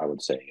companies. I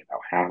would say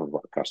about half of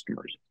our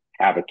customers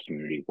have a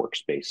community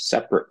workspace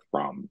separate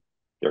from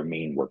their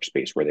main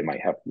workspace where they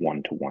might have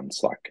one-to-one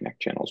Slack Connect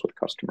channels with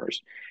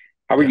customers.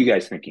 How are Yeah. you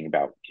guys thinking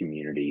about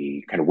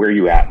community? Kind of where are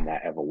you at in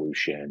that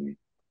evolution?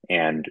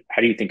 And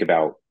how do you think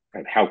about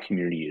kind of how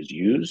community is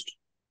used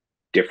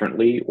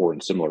differently or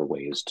in similar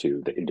ways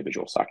to the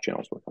individual Slack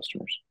channels with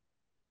customers?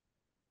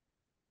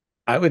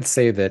 I would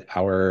say that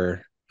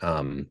our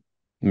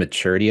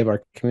maturity of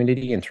our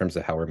community in terms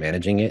of how we're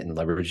managing it and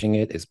leveraging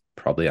it is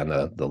probably on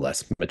the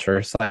less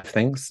mature side of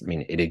things. I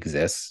mean, it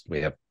exists.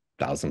 We have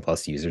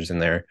 1,000+ users in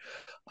there.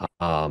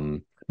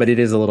 But it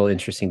is a little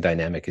interesting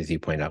dynamic, as you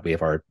point out. We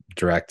have our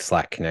direct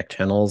Slack Connect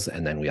channels,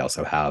 and then we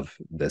also have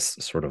this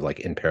sort of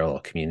like in parallel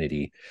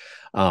community.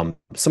 Some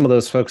of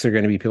those folks are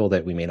going to be people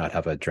that we may not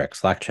have a direct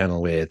Slack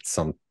channel with.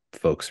 Some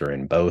folks are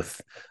in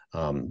both.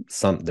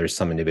 There's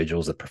some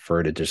individuals that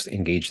prefer to just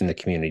engage in the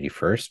community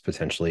first,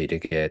 potentially to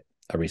get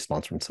a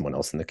response from someone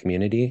else in the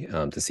community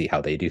to see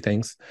how they do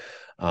things.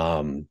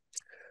 Um,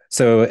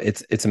 so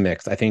it's a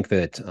mix. I think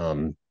that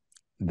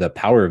the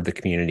power of the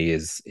community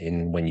is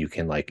in when you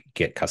can like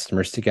get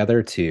customers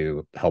together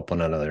to help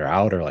one another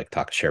out or like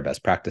talk share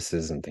best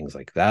practices and things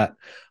like that.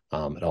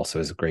 It also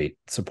is a great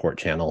support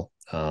channel.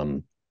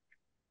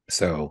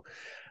 So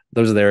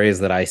those are the areas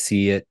that I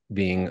see it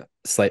being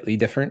slightly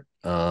different.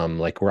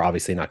 Like we're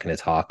obviously not going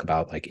to talk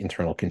about like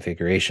internal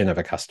configuration of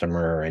a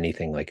customer or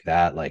anything like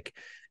that. Like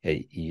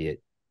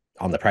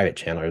on the private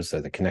channels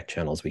or the connect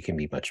channels, we can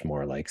be much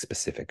more like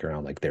specific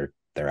around like their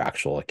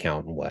actual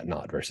account and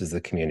whatnot versus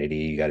the community.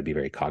 You got to be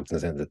very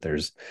cognizant that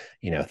there's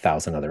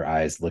 1,000 other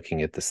eyes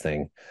looking at this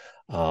thing.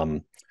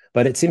 Um,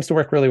 but it seems to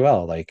work really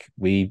well. Like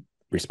we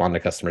respond to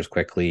customers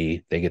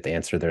quickly. They get the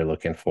answer they're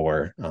looking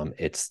for.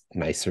 It's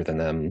nicer than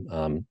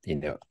them,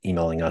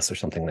 emailing us or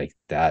something like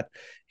that.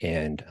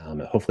 And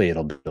hopefully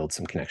it'll build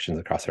some connections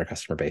across our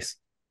customer base.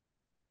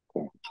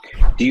 Cool.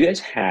 Do you guys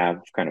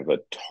have kind of a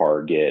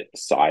target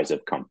size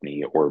of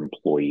company or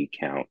employee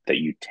count that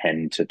you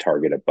tend to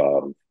target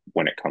above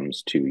when it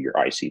comes to your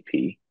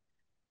ICP?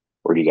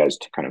 Or do you guys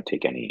kind of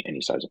take any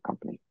size of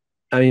company?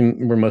 I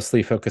mean, we're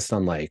mostly focused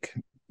on like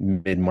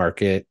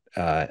mid-market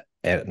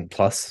and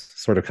plus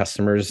sort of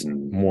customers,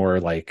 Mm, more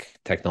like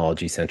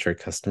technology centric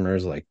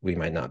customers. Like we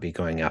might not be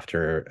going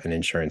after an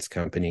insurance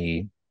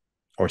company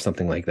or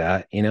something like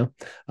that.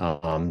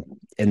 um,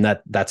 and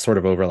that sort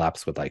of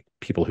overlaps with like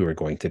people who are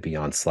going to be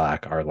on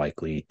Slack are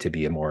likely to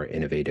be a more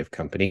innovative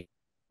company,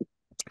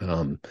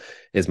 um,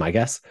 is my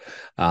guess.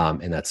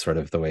 And that's sort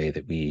of the way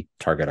that we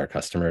target our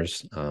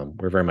customers.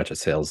 We're very much a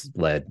sales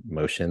led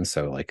motion,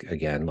 so like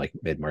again, like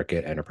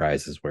mid-market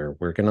enterprise is where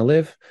we're going to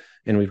live,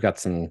 and we've got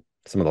some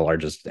of the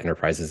largest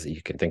enterprises that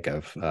you can think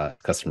of,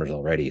 customers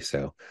already.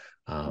 So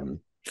yeah. um,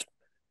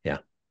 yeah.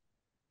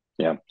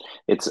 Yeah.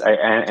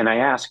 And I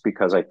ask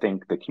because I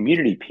think the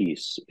community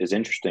piece is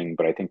interesting,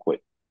 but I think what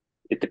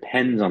it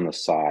depends on the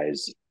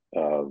size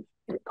of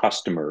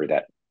customer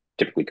that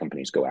typically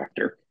companies go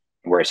after.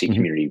 Where I see Mhm.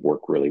 community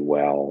work really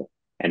well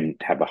and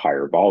have a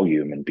higher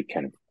volume and be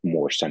kind of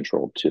more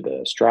central to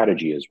the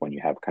strategy is when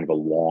you have kind of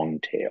a long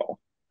tail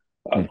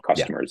of Yeah.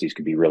 customers. These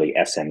could be really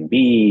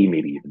SMB,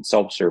 maybe even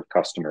self-serve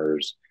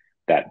customers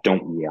that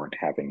don't warrant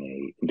having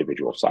a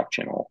individual Slack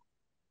channel.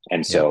 And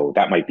Yeah. so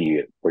that might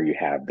be where you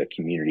have the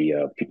community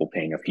of people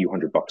paying a few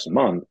 $100 a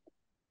month,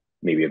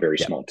 maybe a very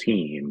Yeah. small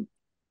team,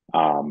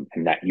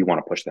 and that you want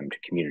to push them to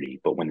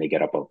community. But when they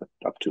get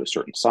up to a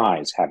certain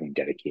size, having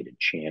dedicated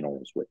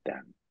channels with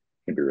them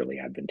can be really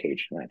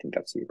advantageous. And I think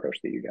that's the approach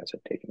that you guys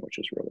have taken, which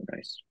is really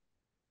nice.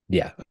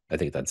 Yeah, I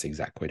think that's the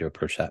exact way to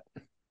approach that.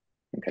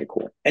 Okay,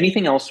 cool.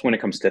 Anything else when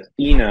it comes to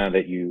Thena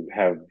that you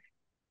have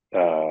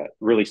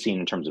really seen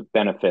in terms of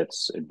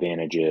benefits,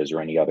 advantages,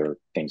 or any other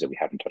things that we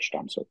haven't touched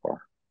on so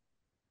far?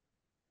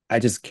 I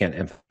just can't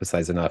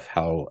emphasize enough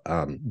how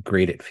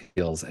great it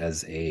feels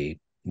as a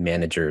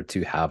manager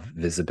to have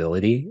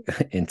visibility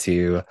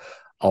into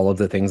all of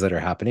the things that are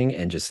happening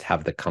and just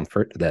have the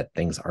comfort that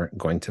things aren't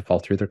going to fall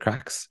through the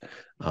cracks,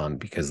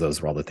 because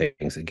those were all the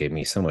things that gave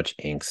me so much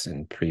angst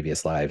in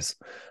previous lives.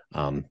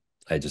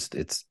 I just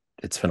it's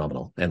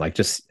phenomenal, and like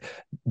just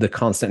the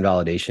constant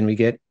validation we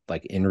get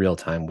like in real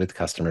time with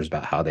customers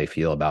about how they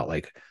feel about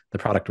like the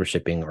product we're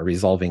shipping or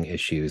resolving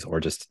issues or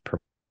just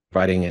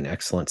providing an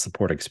excellent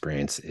support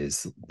experience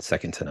is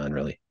second to none,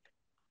 really.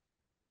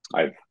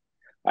 I've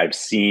I've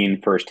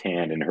seen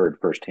firsthand and heard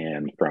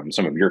firsthand from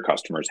some of your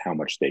customers how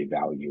much they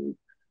value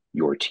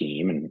your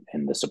team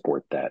and the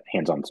support that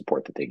hands-on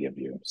support that they give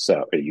you.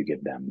 So you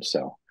give them.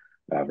 So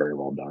very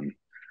well done.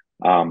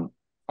 Um,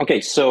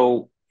 okay,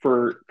 so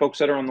for folks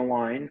that are on the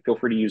line, feel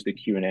free to use the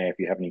Q&A if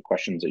you have any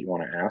questions that you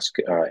want to ask.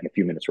 In a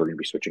few minutes, we're going to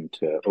be switching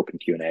to open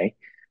Q&A.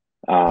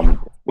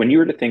 When you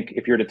were to think,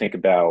 if you were to think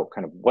about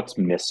kind of what's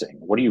missing,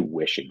 what do you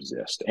wish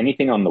exist?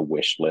 Anything on the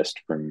wish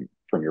list from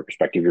your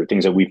perspective, or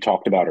things that we've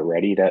talked about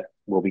already that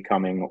will be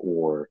coming,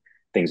 or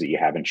things that you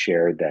haven't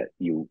shared that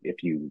you,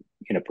 if you,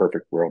 in a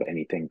perfect world,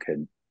 anything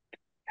could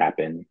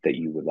happen that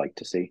you would like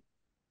to see?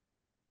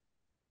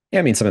 Yeah,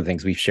 I mean, some of the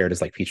things we've shared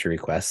is like feature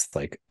requests.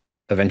 Like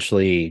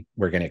eventually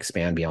we're going to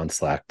expand beyond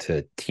Slack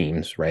to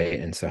Teams, right?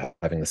 And so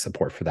having the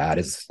support for that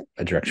is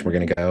a direction we're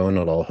going to go, and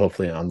it'll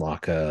hopefully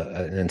unlock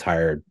an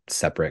entire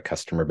separate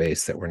customer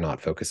base that we're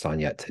not focused on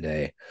yet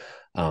today.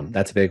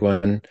 That's a big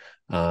one.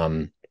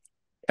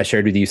 I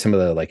shared with you some of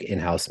the like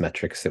in-house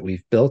metrics that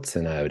we've built,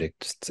 and I would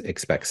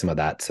expect some of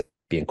that to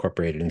be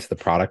incorporated into the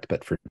product.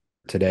 But for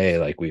today,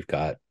 like we've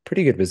got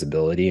pretty good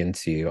visibility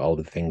into all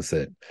the things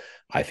that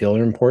I feel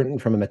are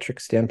important from a metric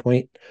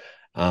standpoint.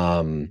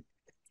 Um,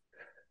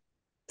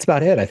 that's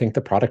about it. I think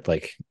the product,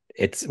 like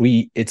it's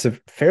a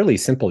fairly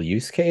simple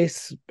use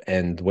case,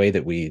 and the way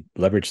that we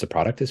leverage the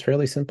product is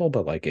fairly simple,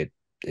 but like it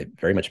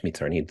very much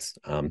meets our needs.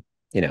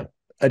 You know,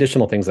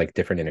 additional things like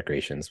different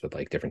integrations with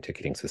like different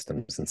ticketing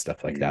systems and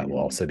stuff like that will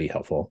Mm, also be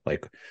helpful.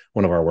 Like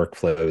one of our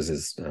workflows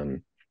is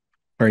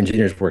our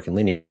engineers work in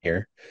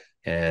linear,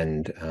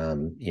 and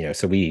you know,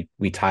 so we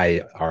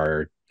tie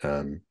our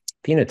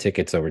Thena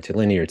tickets over to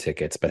linear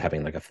tickets, but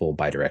having like a full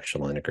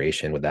bidirectional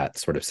integration with that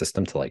sort of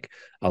system to like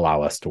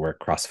allow us to work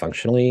cross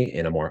functionally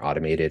in a more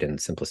automated and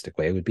simplistic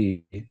way would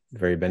be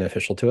very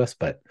beneficial to us.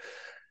 But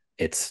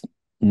it's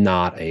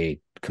not a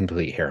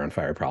complete hair on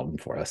fire problem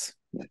for us,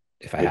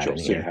 if I which had you'll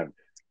any soon here. have,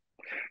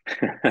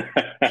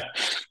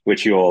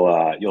 which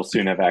you'll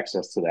soon have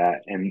access to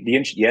that. And the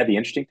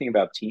interesting thing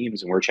about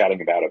Teams, and we're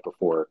chatting about it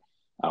before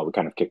we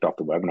kind of kicked off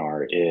the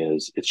webinar,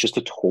 is it's just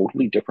a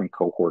totally different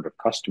cohort of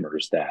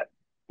customers that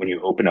when you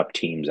open up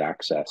Teams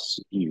access,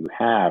 you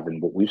have.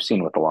 And what we've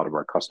seen with a lot of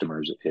our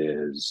customers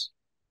is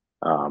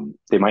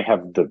they might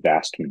have the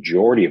vast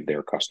majority of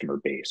their customer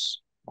base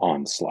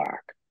on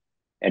Slack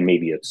and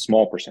maybe a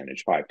small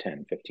percentage 5,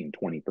 10, 15,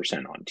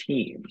 20% on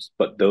Teams,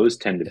 but those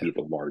tend to Yeah, be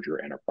the larger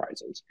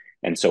enterprises.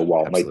 And so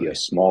while it might be a absolutely.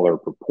 smaller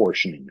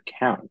proportion in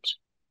count,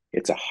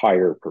 it's a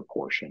higher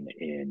proportion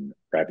in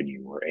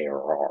revenue or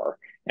ARR.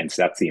 And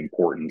so that's the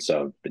importance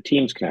of the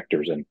Teams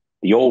connectors. And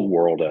the old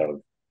world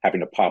of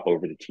having to pop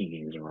over to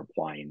Teams and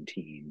reply in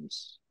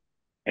Teams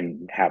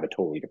and have a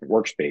totally different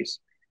workspace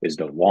is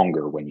no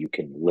longer, when you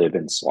can live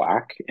in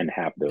Slack and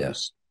have Yeah,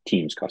 those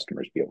Teams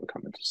customers be able to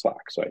come into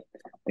Slack. So I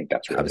think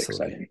that's really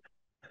absolutely. exciting.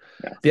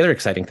 Yeah. The other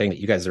exciting thing that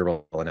you guys are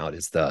rolling out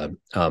is the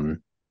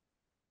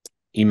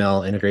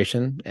email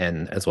integration,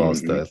 and as well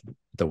as Mm-hmm.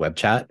 the web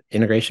chat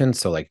integration.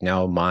 So like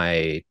now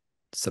my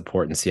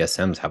support and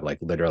CSMs have like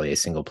literally a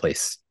single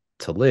place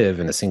to live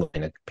and a single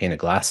pane of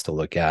glass to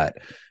look at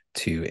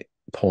to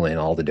pull in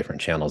all the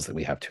different channels that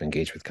we have to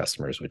engage with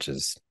customers, which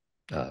is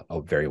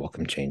a very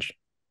welcome change.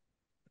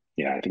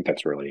 Yeah, I think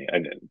that's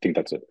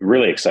a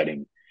really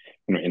exciting,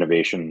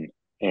 innovation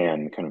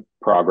and kind of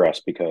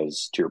progress,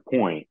 because to your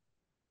point,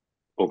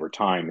 over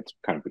time, it's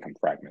kind of become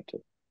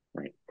fragmented,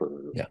 right,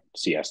 for Yeah.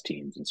 CS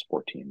teams and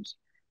support teams.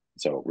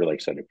 So really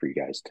excited for you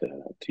guys to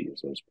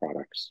use those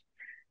products.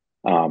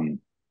 Um,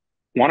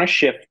 Want to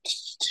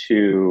shift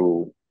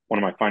to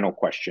one of my final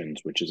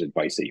questions, which is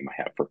advice that you might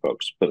have for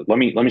folks. But let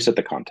me set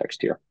the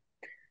context here.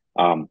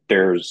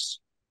 There's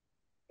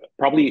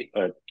probably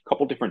a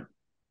couple different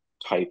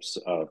types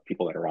of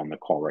people that are on the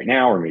call right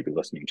now, or maybe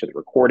listening to the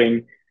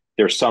recording.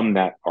 There's some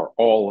that are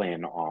all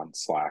in on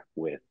Slack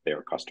with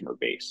their customer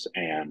base,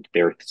 and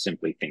they're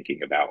simply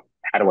thinking about,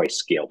 how do I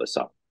scale this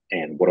up?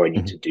 And what do I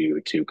need Mhm. to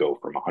do to go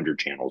from 100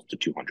 channels to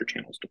 200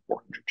 channels to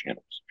 400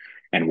 channels?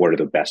 And what are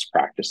the best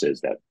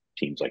practices that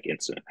teams like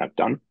Incident have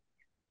done?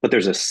 But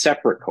there's a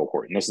separate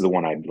cohort, and this is the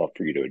one I'd love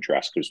for you to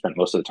address, because we spent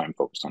most of the time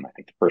focused on, I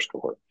think, the first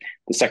cohort.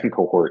 The second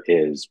cohort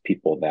is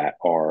people that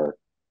are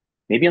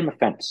maybe on the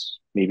fence.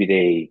 Maybe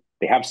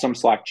they have some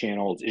Slack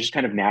channels. It just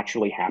kind of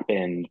naturally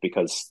happened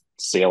because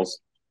sales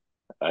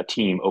a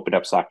team opened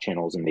up Slack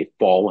channels and they've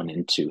fallen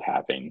into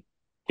having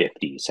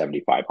 50,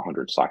 75,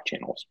 100 Slack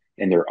channels,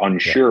 and they're Yeah.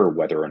 unsure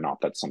whether or not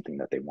that's something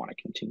that they want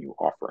to continue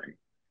offering.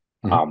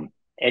 Mhm.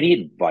 Any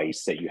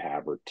advice that you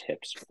have or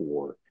tips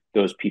for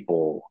those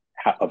people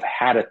of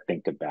how to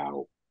think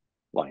about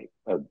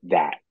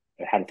that,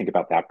 how to think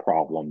about that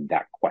problem,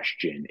 that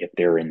question, if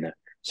they're in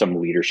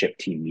some leadership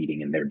team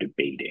meeting and they're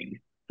debating,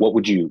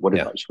 what Yeah.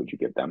 advice would you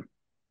give them?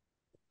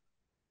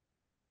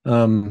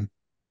 Um,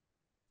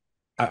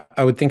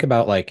 I would think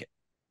about like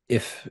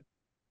if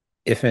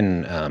if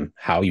and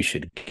how you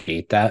should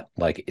gate that.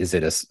 Like, is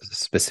it a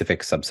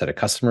specific subset of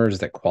customers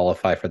that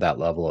qualify for that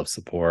level of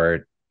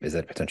support? Is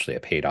it potentially a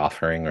paid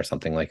offering or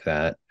something like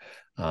that?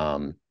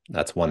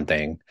 That's one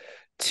thing.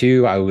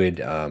 Two, I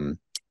would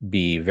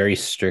be very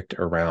strict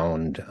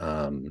around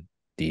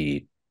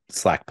the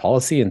Slack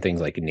policy and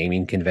things like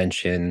naming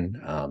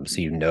convention. So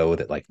you know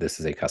that like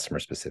this is a customer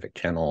specific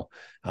channel,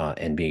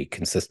 and be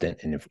consistent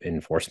in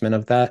enforcement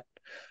of that.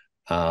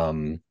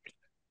 Um,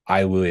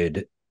 I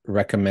would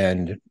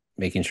recommend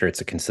making sure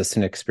it's a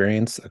consistent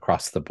experience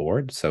across the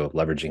board. So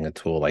leveraging a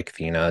tool like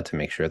Thena to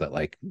make sure that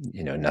like,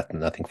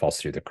 nothing falls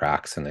through the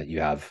cracks and that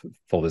you have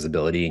full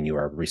visibility and you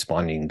are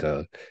responding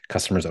to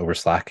customers over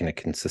Slack in a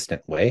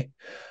consistent way.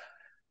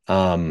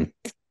 Um,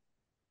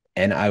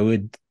 and I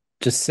would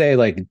just say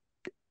like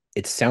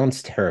it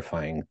sounds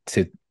terrifying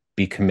to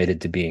be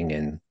committed to being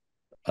in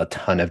a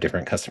ton of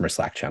different customer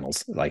Slack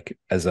channels. Like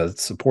as a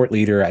support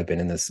leader, I've been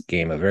in this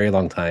game a very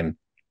long time.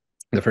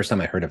 The first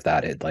time I heard of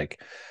that, it like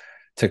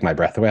took my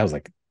breath away. I was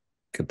like,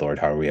 good Lord,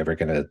 how are we ever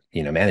going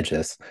to, manage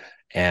this?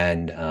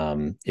 And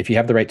if you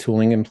have the right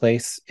tooling in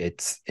place,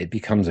 it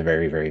becomes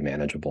very, very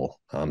manageable.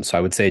 So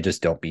I would say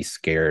just don't be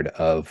scared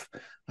of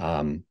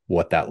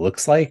what that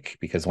looks like,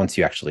 because once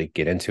you actually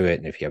get into it,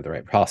 and if you have the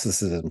right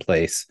processes in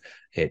place,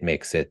 it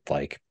makes it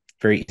like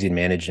very easy to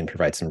manage and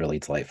provide some really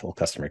delightful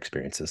customer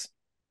experiences.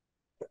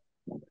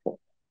 Wonderful.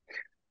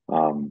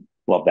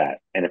 Love that.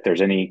 And if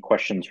there's any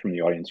questions from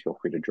the audience, feel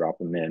free to drop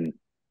them in.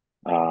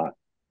 Uh,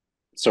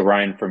 so,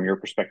 Ryan, from your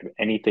perspective,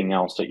 anything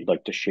else that you'd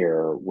like to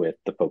share with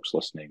the folks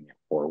listening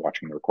or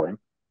watching the recording?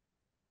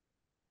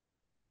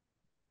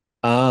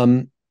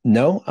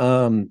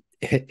 No.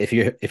 If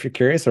you're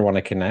curious or want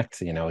to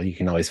connect, you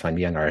can always find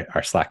me on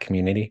our Slack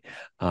community.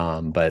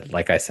 But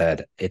like I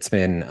said, it's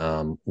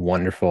been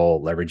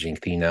wonderful leveraging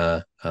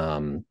Thena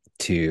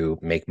to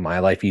make my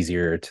life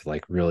easier to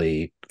like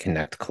really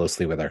connect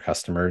closely with our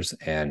customers.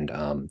 And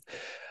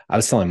I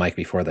was telling Mike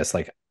before this,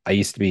 like I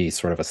used to be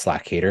sort of a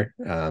Slack hater.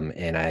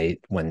 And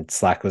when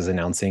Slack was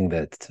announcing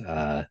that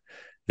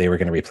they were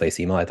going to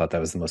replace email, I thought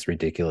that was the most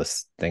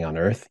ridiculous thing on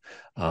earth.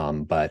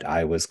 But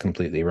I was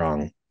completely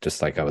wrong,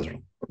 just like I was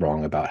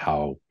wrong about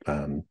how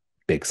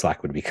big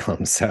Slack would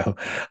become. So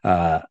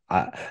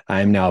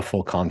I'm now a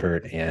full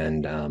convert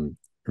and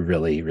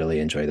really, really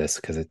enjoy this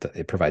because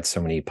it provides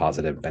so many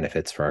positive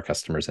benefits for our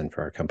customers and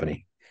for our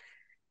company.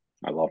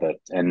 I love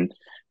it. And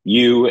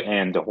you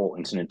and the whole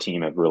incident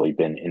team have really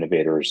been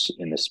innovators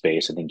in this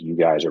space. I think you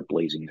guys are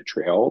blazing the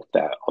trail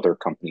that other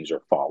companies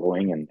are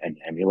following and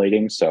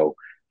emulating. So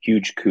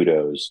huge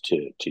kudos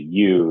to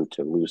you,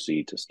 to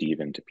Lucy, to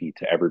Stephen, to Pete,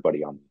 to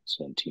everybody on the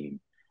incident team.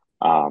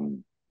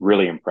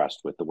 Really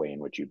impressed with the way in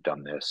which you've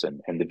done this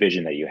and the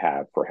vision that you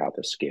have for how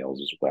this scales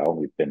as well.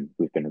 We've been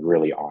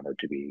really honored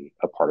to be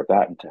a part of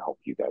that and to help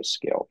you guys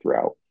scale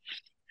throughout.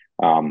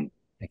 Um,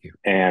 Thank you.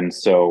 and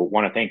so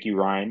want to thank you,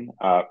 Ryan.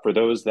 For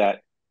those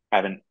that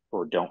haven't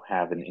or don't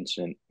have an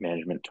incident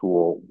management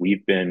tool,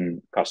 we've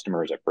been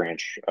customers at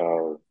Branch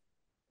of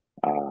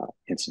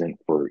Incident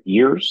for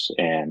years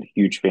and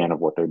huge fan of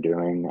what they're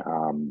doing.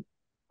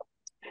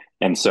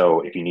 And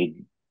so if you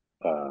need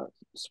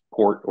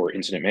support or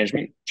incident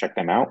management, check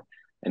them out.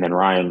 And then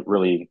Ryan,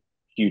 really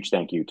huge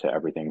thank you to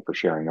everything for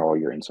sharing all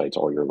your insights,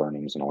 all your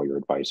learnings, and all your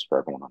advice for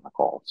everyone on the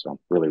call. So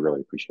really,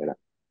 really appreciate it.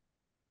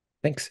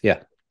 Thanks.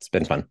 Yeah, it's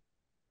been fun.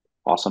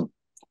 Awesome.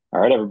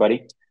 All right,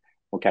 everybody.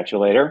 We'll catch you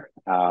later.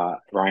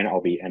 Ryan,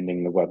 I'll be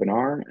ending the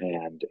webinar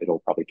and it'll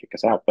probably kick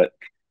us out. But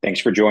thanks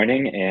for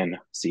joining and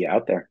see you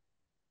out there.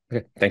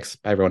 Okay. Thanks.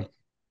 Bye, everyone.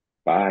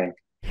 Bye.